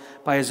himself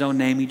by his own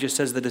name. He just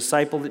says the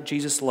disciple that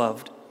Jesus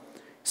loved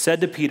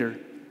said to Peter,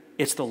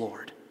 "It's the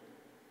Lord."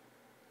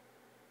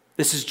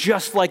 This is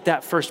just like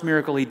that first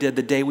miracle he did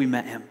the day we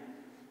met him.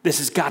 This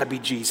has got to be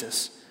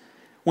Jesus.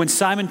 When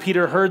Simon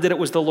Peter heard that it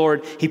was the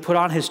Lord, he put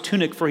on his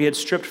tunic, for he had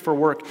stripped for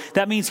work.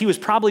 That means he was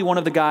probably one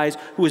of the guys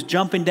who was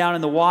jumping down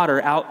in the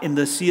water out in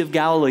the Sea of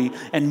Galilee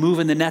and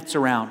moving the nets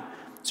around.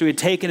 So he had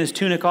taken his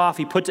tunic off,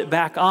 he puts it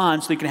back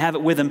on so he can have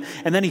it with him,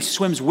 and then he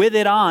swims with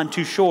it on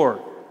to shore.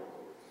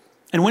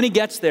 And when he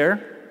gets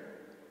there,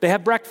 they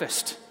have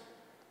breakfast.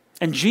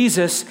 And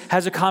Jesus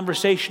has a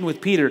conversation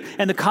with Peter.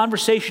 And the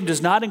conversation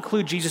does not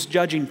include Jesus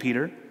judging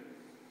Peter.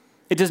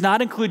 It does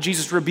not include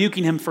Jesus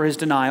rebuking him for his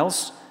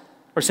denials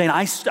or saying,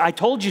 I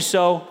told you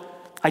so.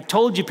 I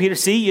told you, Peter.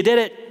 See, you did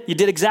it. You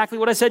did exactly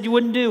what I said you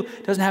wouldn't do.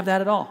 It doesn't have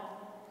that at all.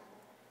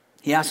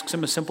 He asks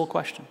him a simple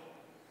question.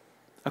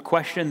 A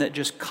question that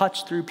just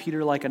cuts through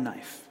Peter like a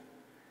knife.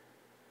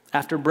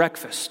 After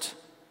breakfast,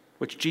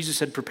 which Jesus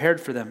had prepared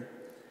for them,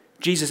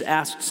 Jesus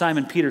asked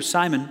Simon Peter,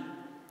 "Simon,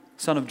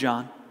 son of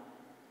John,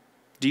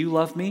 do you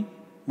love me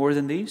more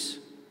than these?"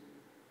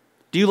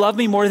 Do you love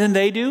me more than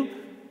they do?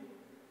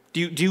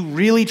 Do you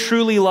really,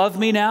 truly love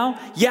me now?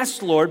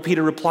 Yes, Lord,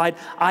 Peter replied.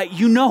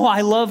 You know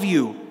I love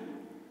you.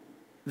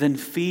 Then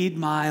feed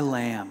my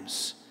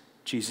lambs,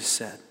 Jesus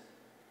said.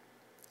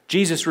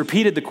 Jesus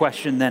repeated the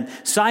question then.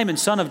 Simon,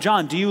 son of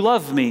John, do you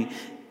love me?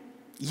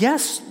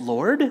 Yes,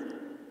 Lord,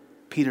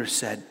 Peter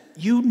said.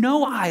 You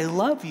know I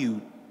love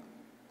you.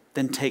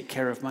 Then take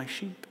care of my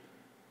sheep,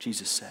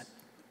 Jesus said.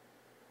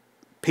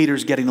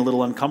 Peter's getting a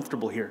little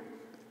uncomfortable here.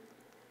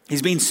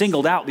 He's being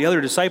singled out. The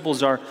other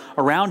disciples are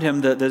around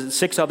him, the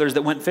 6 others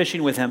that went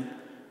fishing with him.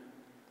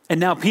 And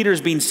now Peter's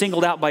being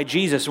singled out by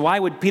Jesus. Why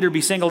would Peter be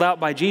singled out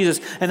by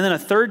Jesus? And then a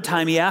third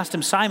time he asked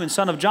him, Simon,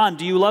 son of John,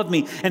 do you love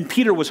me? And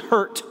Peter was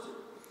hurt.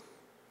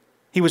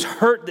 He was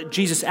hurt that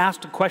Jesus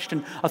asked a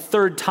question a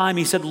third time.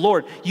 He said,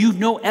 Lord, you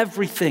know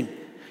everything.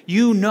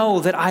 You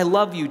know that I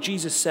love you.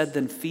 Jesus said,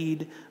 then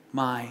feed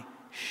my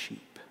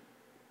sheep.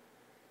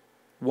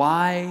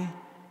 Why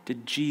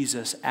did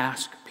Jesus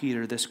ask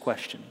Peter this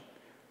question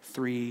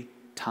 3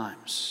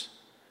 times?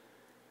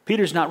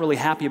 Peter's not really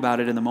happy about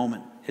it in the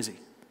moment, is he?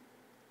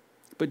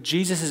 But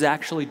Jesus is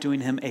actually doing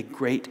him a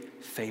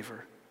great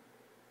favor.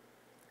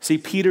 See,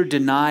 Peter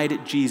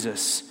denied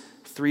Jesus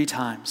 3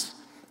 times,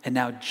 and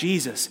now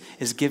Jesus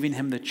is giving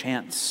him the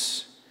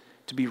chance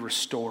to be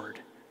restored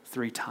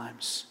 3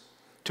 times,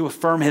 to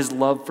affirm his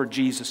love for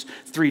Jesus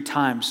 3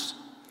 times,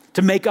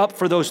 to make up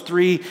for those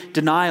 3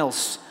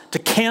 denials, to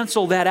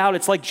cancel that out.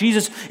 It's like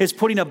Jesus is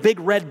putting a big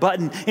red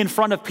button in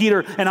front of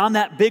Peter, and on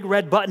that big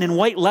red button in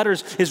white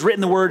letters is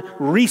written the word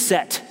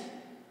reset.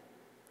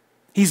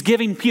 He's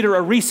giving Peter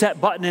a reset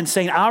button and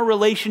saying, our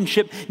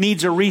relationship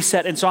needs a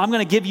reset. And so I'm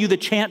going to give you the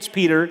chance,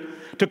 Peter,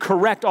 to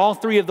correct all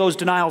 3 of those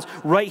denials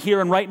right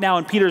here and right now.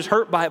 And Peter's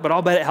hurt by it, but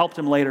I'll bet it helped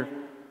him later.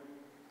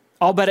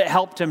 I'll bet it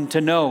helped him to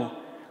know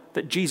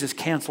that Jesus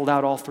canceled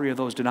out all 3 of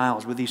those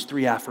denials with these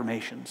 3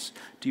 affirmations.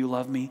 Do you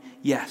love me?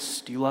 Yes.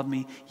 Do you love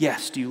me?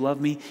 Yes. Do you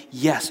love me?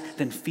 Yes.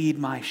 Then feed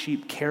my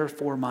sheep, care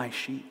for my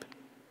sheep.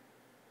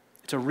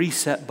 It's a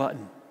reset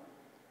button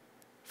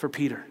for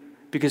Peter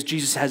because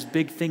Jesus has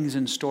big things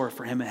in store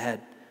for him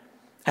ahead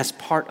as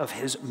part of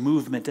his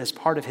movement, as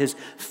part of his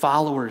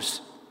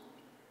followers.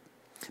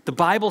 The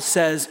Bible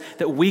says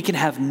that we can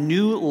have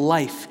new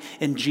life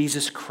in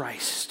Jesus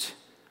Christ.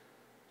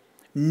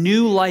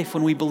 New life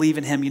when we believe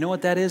in him. You know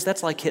what that is?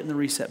 That's like hitting the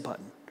reset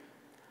button.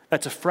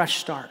 That's a fresh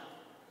start.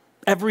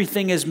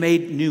 Everything is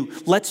made new.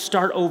 Let's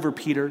start over,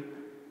 Peter.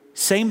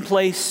 Same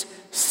place,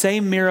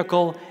 same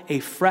miracle,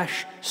 a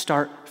fresh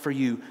start for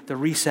you, the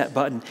reset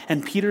button.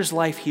 And Peter's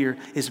life here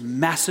is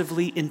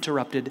massively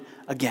interrupted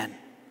again.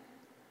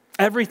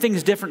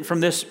 Everything's different from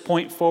this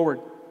point forward.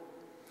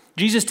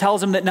 Jesus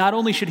tells him that not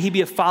only should he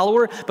be a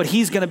follower, but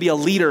he's going to be a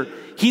leader.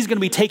 He's going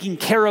to be taking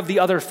care of the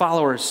other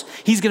followers.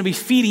 He's going to be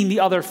feeding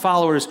the other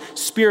followers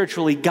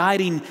spiritually,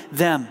 guiding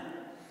them.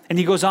 And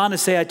he goes on to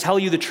say, I tell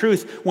you the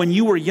truth, when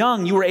you were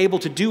young, you were able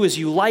to do as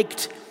you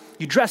liked.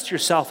 You dressed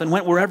yourself and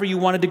went wherever you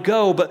wanted to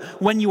go. But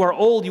when you are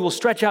old, you will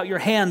stretch out your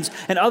hands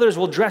and others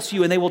will dress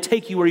you and they will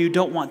take you where you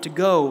don't want to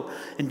go.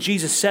 And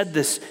Jesus said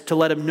this to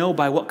let him know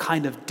by what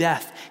kind of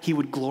death he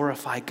would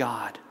glorify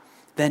God.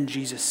 Then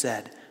Jesus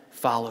said,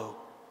 follow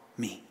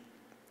me.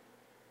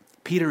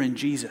 Peter and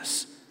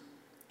Jesus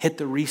hit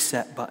the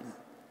reset button.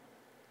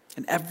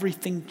 And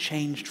everything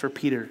changed for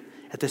Peter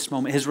at this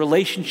moment. His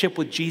relationship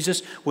with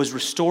Jesus was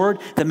restored.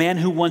 The man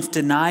who once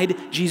denied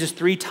Jesus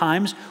 3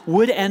 times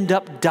would end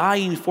up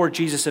dying for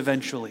Jesus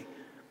eventually.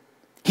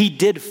 He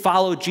did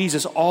follow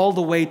Jesus all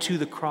the way to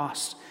the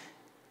cross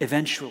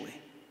eventually.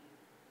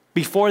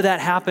 Before that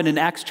happened in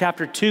Acts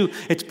chapter 2,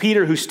 it's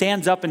Peter who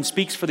stands up and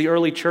speaks for the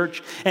early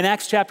church. In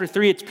Acts chapter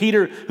 3, it's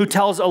Peter who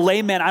tells a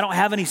layman, I don't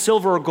have any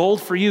silver or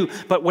gold for you,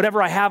 but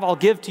whatever I have, I'll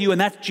give to you. And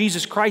that's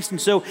Jesus Christ.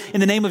 And so in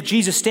the name of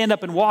Jesus, stand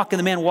up and walk. And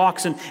the man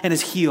walks and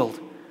is healed.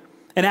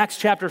 In Acts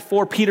chapter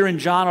 4, Peter and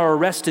John are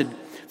arrested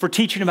for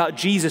teaching about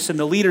Jesus, and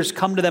the leaders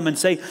come to them and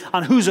say,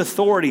 on whose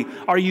authority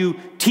are you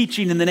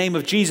teaching in the name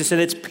of Jesus?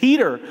 And it's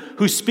Peter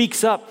who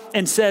speaks up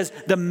and says,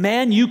 the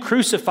man you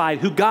crucified,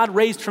 who God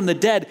raised from the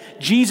dead,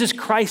 Jesus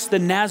Christ the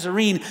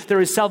Nazarene,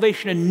 there is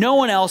salvation in no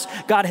one else.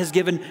 God has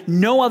given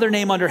no other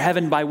name under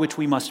heaven by which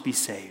we must be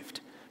saved.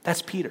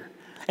 That's Peter.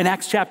 In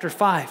Acts chapter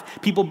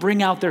 5, people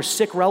bring out their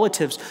sick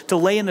relatives to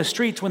lay in the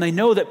streets when they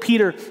know that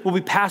Peter will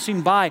be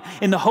passing by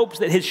in the hopes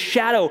that his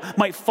shadow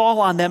might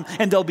fall on them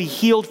and they'll be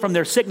healed from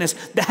their sickness.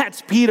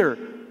 That's Peter.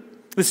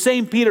 The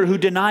same Peter who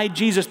denied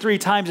Jesus 3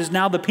 times is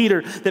now the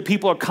Peter that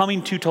people are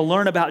coming to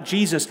learn about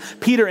Jesus.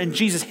 Peter and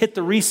Jesus hit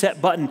the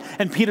reset button,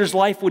 and Peter's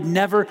life would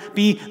never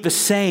be the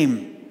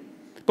same.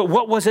 But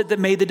what was it that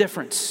made the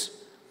difference?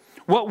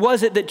 What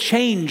was it that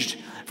changed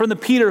from the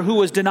Peter who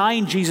was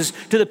denying Jesus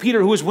to the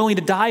Peter who was willing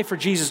to die for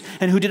Jesus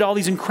and who did all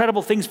these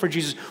incredible things for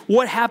Jesus?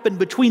 What happened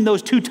between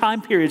those 2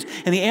 time periods?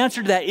 And the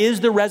answer to that is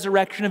the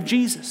resurrection of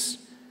Jesus.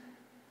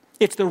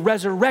 It's the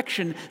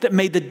resurrection that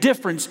made the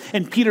difference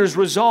in Peter's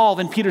resolve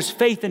and Peter's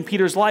faith in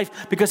Peter's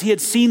life, because he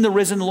had seen the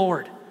risen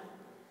Lord.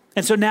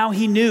 And so now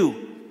he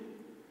knew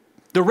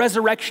The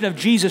resurrection of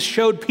Jesus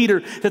showed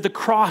Peter that the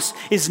cross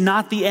is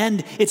not the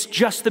end. It's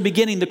just the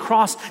beginning. The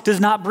cross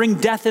does not bring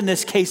death in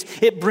this case.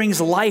 It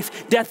brings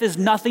life. Death is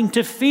nothing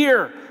to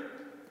fear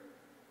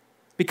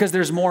because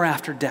there's more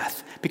after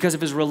death, because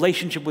of his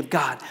relationship with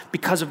God,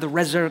 because of the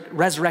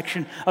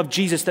resurrection of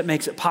Jesus that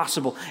makes it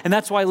possible. And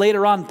that's why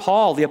later on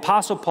Paul, the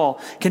Apostle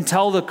Paul, can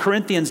tell the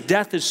Corinthians,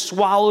 death is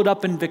swallowed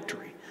up in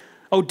victory.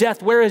 Oh,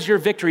 death, where is your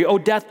victory? Oh,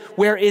 death,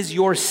 where is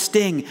your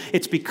sting?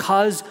 It's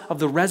because of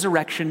the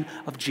resurrection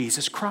of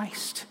Jesus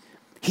Christ.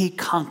 He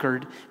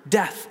conquered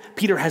death.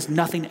 Peter has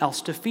nothing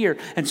else to fear.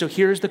 And so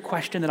here's the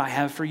question that I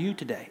have for you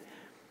today.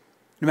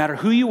 No matter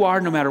who you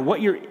are, no matter what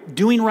you're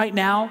doing right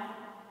now,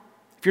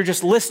 if you're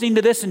just listening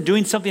to this and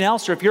doing something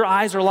else, or if your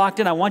eyes are locked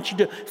in, I want you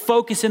to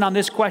focus in on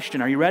this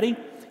question. Are you ready?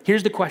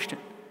 Here's the question.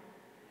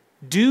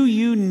 Do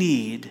you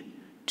need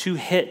to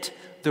hit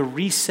the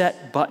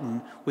reset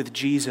button with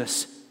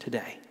Jesus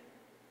today?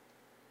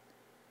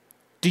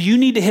 Do you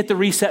need to hit the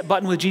reset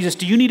button with Jesus?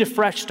 Do you need a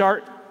fresh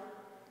start?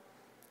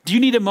 Do you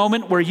need a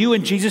moment where you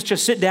and Jesus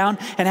just sit down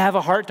and have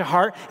a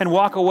heart-to-heart and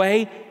walk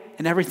away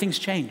and everything's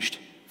changed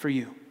for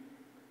you?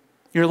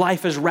 Your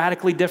life is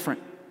radically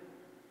different.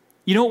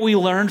 You know what we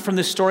learned from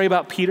this story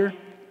about Peter?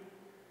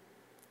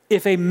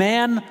 If a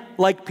man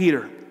like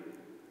Peter,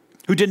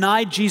 who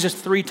denied Jesus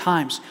 3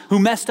 times, who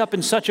messed up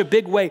in such a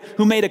big way,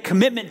 who made a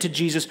commitment to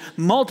Jesus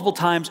multiple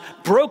times,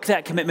 broke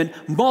that commitment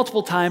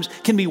multiple times,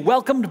 can be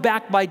welcomed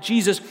back by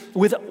Jesus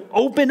with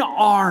open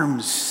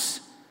arms,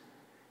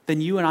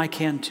 then you and I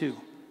can too.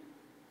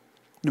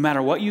 No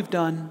matter what you've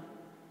done,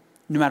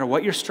 no matter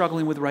what you're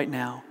struggling with right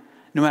now,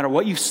 no matter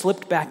what you've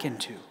slipped back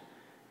into,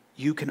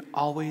 you can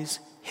always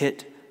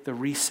hit the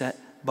reset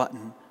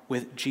button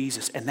with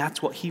Jesus. And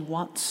that's what he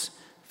wants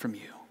from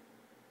you.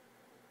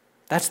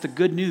 That's the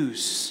good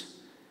news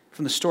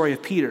from the story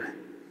of Peter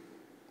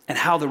and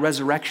how the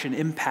resurrection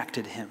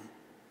impacted him.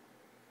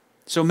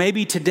 So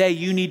maybe today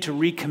you need to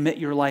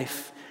recommit your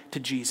life to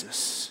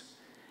Jesus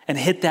and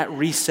hit that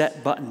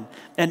reset button.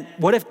 And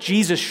what if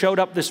Jesus showed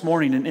up this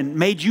morning and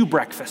made you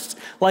breakfast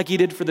like he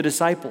did for the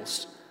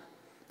disciples?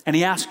 And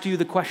he asked you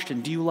the question,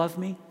 do you love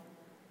me?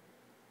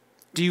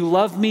 Do you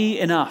love me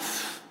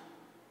enough?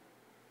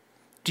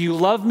 Do you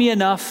love me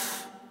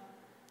enough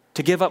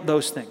to give up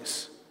those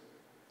things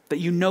that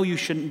you know you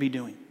shouldn't be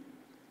doing?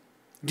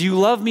 Do you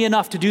love me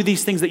enough to do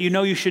these things that you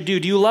know you should do?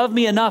 Do you love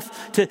me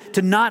enough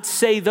to not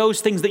say those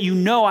things that you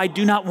know I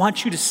do not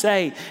want you to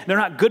say? They're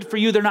not good for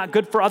you. They're not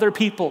good for other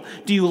people.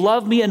 Do you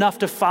love me enough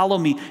to follow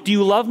me? Do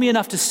you love me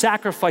enough to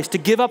sacrifice, to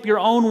give up your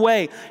own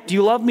way? Do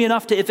you love me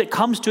enough to, if it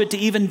comes to it, to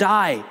even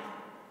die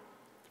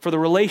for the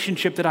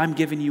relationship that I'm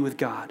giving you with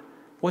God?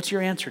 What's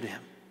your answer to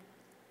him?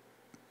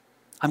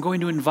 I'm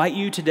going to invite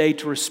you today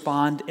to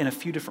respond in a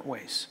few different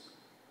ways.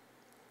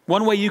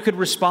 One way you could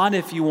respond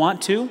if you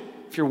want to,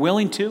 if you're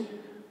willing to,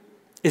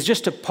 is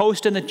just to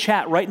post in the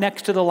chat right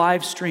next to the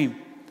live stream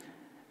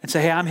and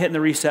say, hey, I'm hitting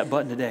the reset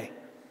button today.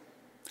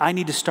 I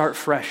need to start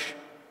fresh.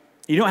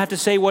 You don't have to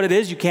say what it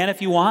is. You can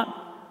if you want.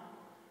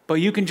 But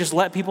you can just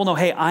let people know,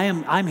 hey,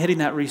 I'm hitting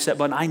that reset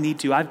button. I need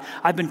to.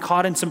 I've been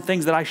caught in some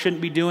things that I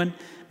shouldn't be doing.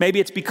 Maybe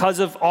it's because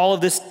of all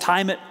of this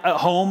time at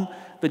home,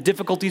 the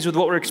difficulties with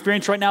what we're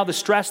experiencing right now, the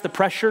stress, the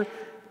pressure.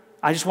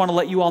 I just want to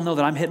let you all know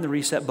that I'm hitting the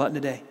reset button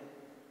today.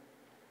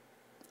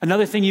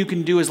 Another thing you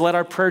can do is let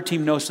our prayer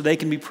team know so they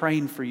can be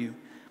praying for you.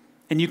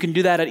 And you can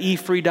do that at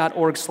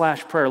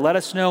efree.org/prayer. Let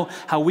us know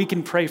how we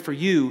can pray for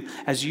you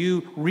as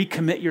you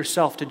recommit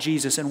yourself to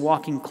Jesus and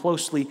walking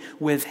closely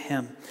with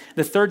him.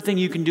 The third thing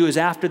you can do is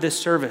after this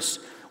service,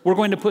 we're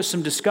going to put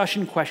some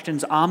discussion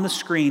questions on the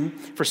screen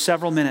for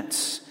several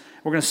minutes.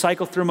 We're going to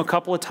cycle through them a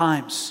couple of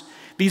times.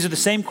 These are the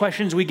same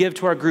questions we give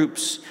to our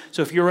groups.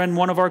 So if you're in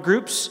one of our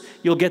groups,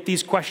 you'll get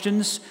these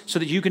questions so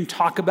that you can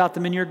talk about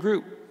them in your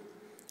group.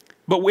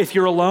 But if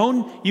you're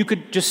alone, you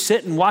could just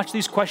sit and watch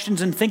these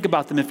questions and think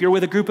about them. If you're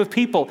with a group of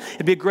people,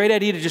 it'd be a great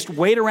idea to just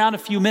wait around a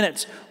few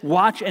minutes,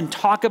 watch and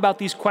talk about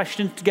these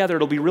questions together.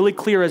 It'll be really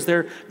clear as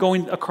they're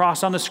going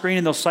across on the screen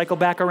and they'll cycle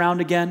back around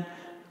again.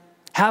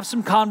 Have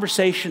some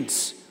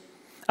conversations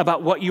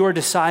about what you are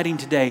deciding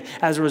today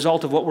as a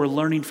result of what we're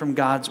learning from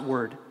God's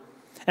word.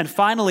 And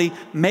finally,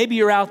 maybe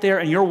you're out there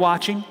and you're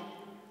watching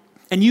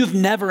and you've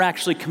never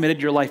actually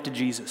committed your life to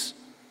Jesus.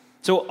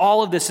 So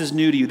all of this is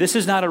new to you. This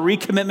is not a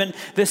recommitment.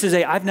 This is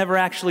I've never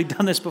actually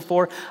done this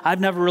before. I've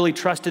never really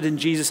trusted in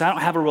Jesus. I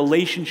don't have a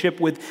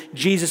relationship with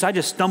Jesus. I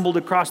just stumbled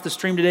across the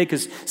stream today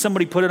because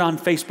somebody put it on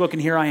Facebook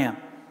and here I am.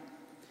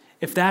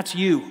 If that's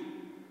you,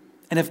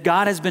 and if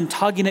God has been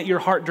tugging at your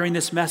heart during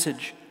this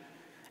message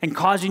and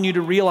causing you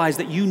to realize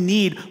that you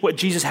need what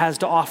Jesus has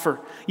to offer,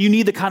 you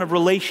need the kind of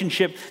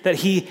relationship that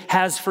he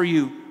has for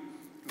you,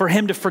 for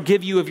him to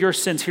forgive you of your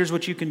sins, here's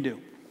what you can do.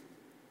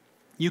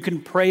 You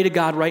can pray to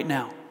God right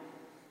now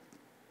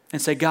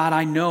and say, God,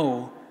 I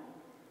know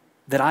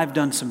that I've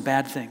done some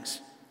bad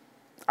things.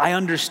 I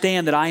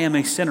understand that I am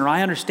a sinner.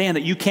 I understand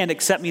that you can't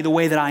accept me the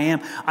way that I am.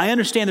 I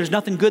understand there's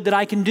nothing good that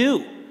I can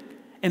do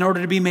in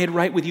order to be made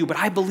right with you, but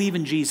I believe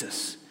in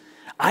Jesus.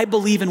 I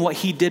believe in what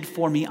he did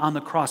for me on the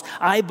cross.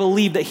 I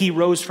believe that he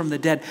rose from the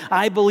dead.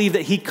 I believe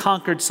that he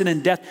conquered sin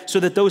and death so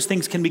that those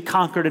things can be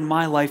conquered in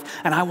my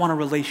life, and I want a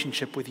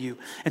relationship with you.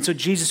 And so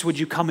Jesus, would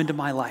you come into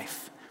my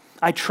life?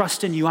 I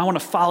trust in you. I want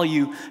to follow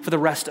you for the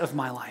rest of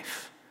my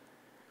life.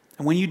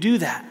 And when you do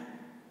that,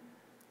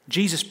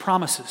 Jesus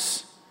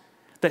promises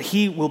that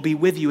he will be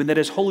with you and that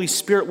his Holy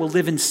Spirit will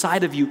live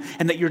inside of you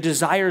and that your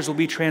desires will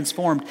be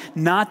transformed.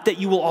 Not that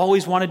you will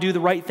always want to do the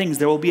right things.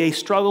 There will be a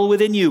struggle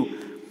within you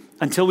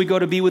until we go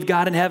to be with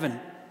God in heaven.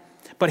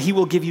 But he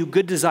will give you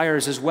good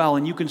desires as well,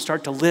 and you can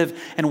start to live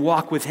and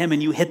walk with him,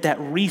 and you hit that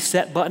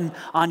reset button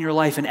on your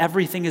life and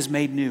everything is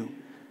made new.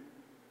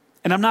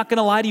 And I'm not going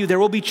to lie to you, there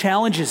will be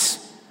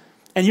challenges.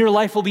 And your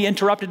life will be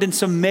interrupted in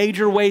some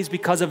major ways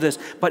because of this,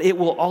 but it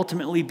will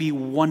ultimately be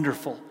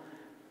wonderful.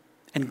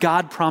 And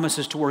God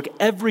promises to work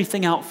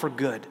everything out for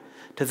good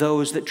to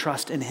those that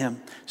trust in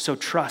him. So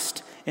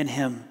trust in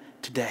him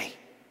today.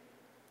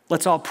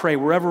 Let's all pray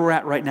wherever we're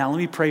at right now. Let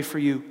me pray for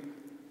you.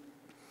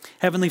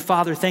 Heavenly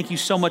Father, thank you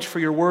so much for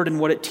your word and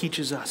what it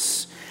teaches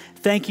us.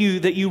 Thank you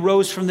that you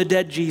rose from the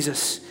dead,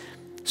 Jesus,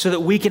 so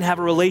that we can have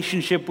a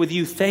relationship with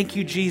you. Thank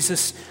you,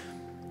 Jesus,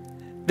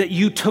 that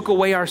you took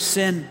away our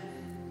sin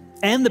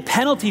and the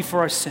penalty for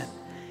our sin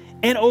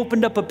and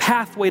opened up a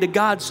pathway to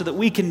God so that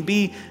we can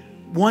be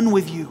one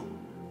with you.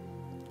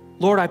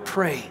 Lord, I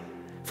pray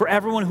for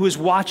everyone who is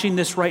watching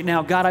this right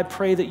now. God, I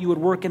pray that you would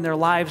work in their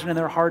lives and in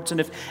their hearts, and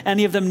if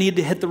any of them need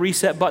to hit the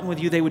reset button with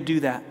you, they would do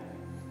that.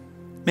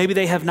 Maybe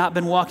they have not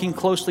been walking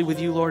closely with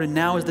you, Lord, and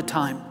now is the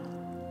time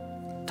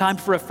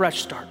for a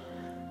fresh start,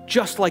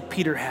 just like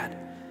Peter had.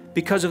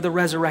 Because of the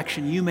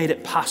resurrection, you made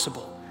it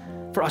possible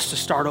for us to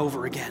start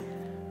over again.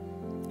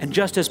 And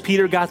just as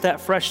Peter got that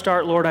fresh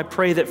start, Lord, I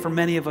pray that for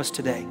many of us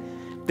today,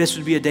 this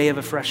would be a day of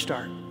a fresh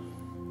start,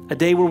 a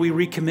day where we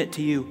recommit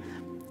to you,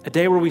 a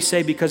day where we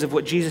say, because of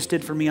what Jesus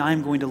did for me,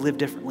 I'm going to live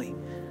differently.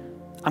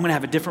 I'm going to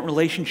have a different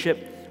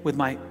relationship with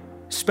my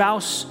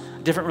spouse,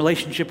 a different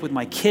relationship with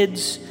my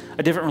kids,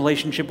 a different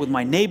relationship with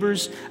my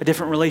neighbors, a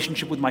different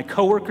relationship with my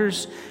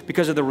coworkers.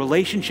 Because of the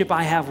relationship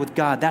I have with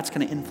God, that's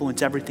going to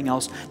influence everything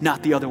else,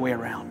 not the other way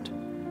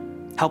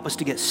around. Help us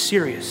to get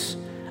serious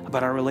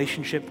about our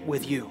relationship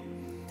with you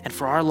and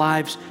for our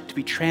lives to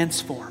be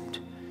transformed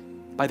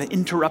by the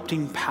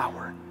interrupting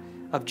power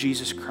of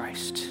Jesus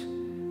Christ.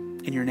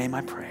 In your name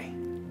I pray.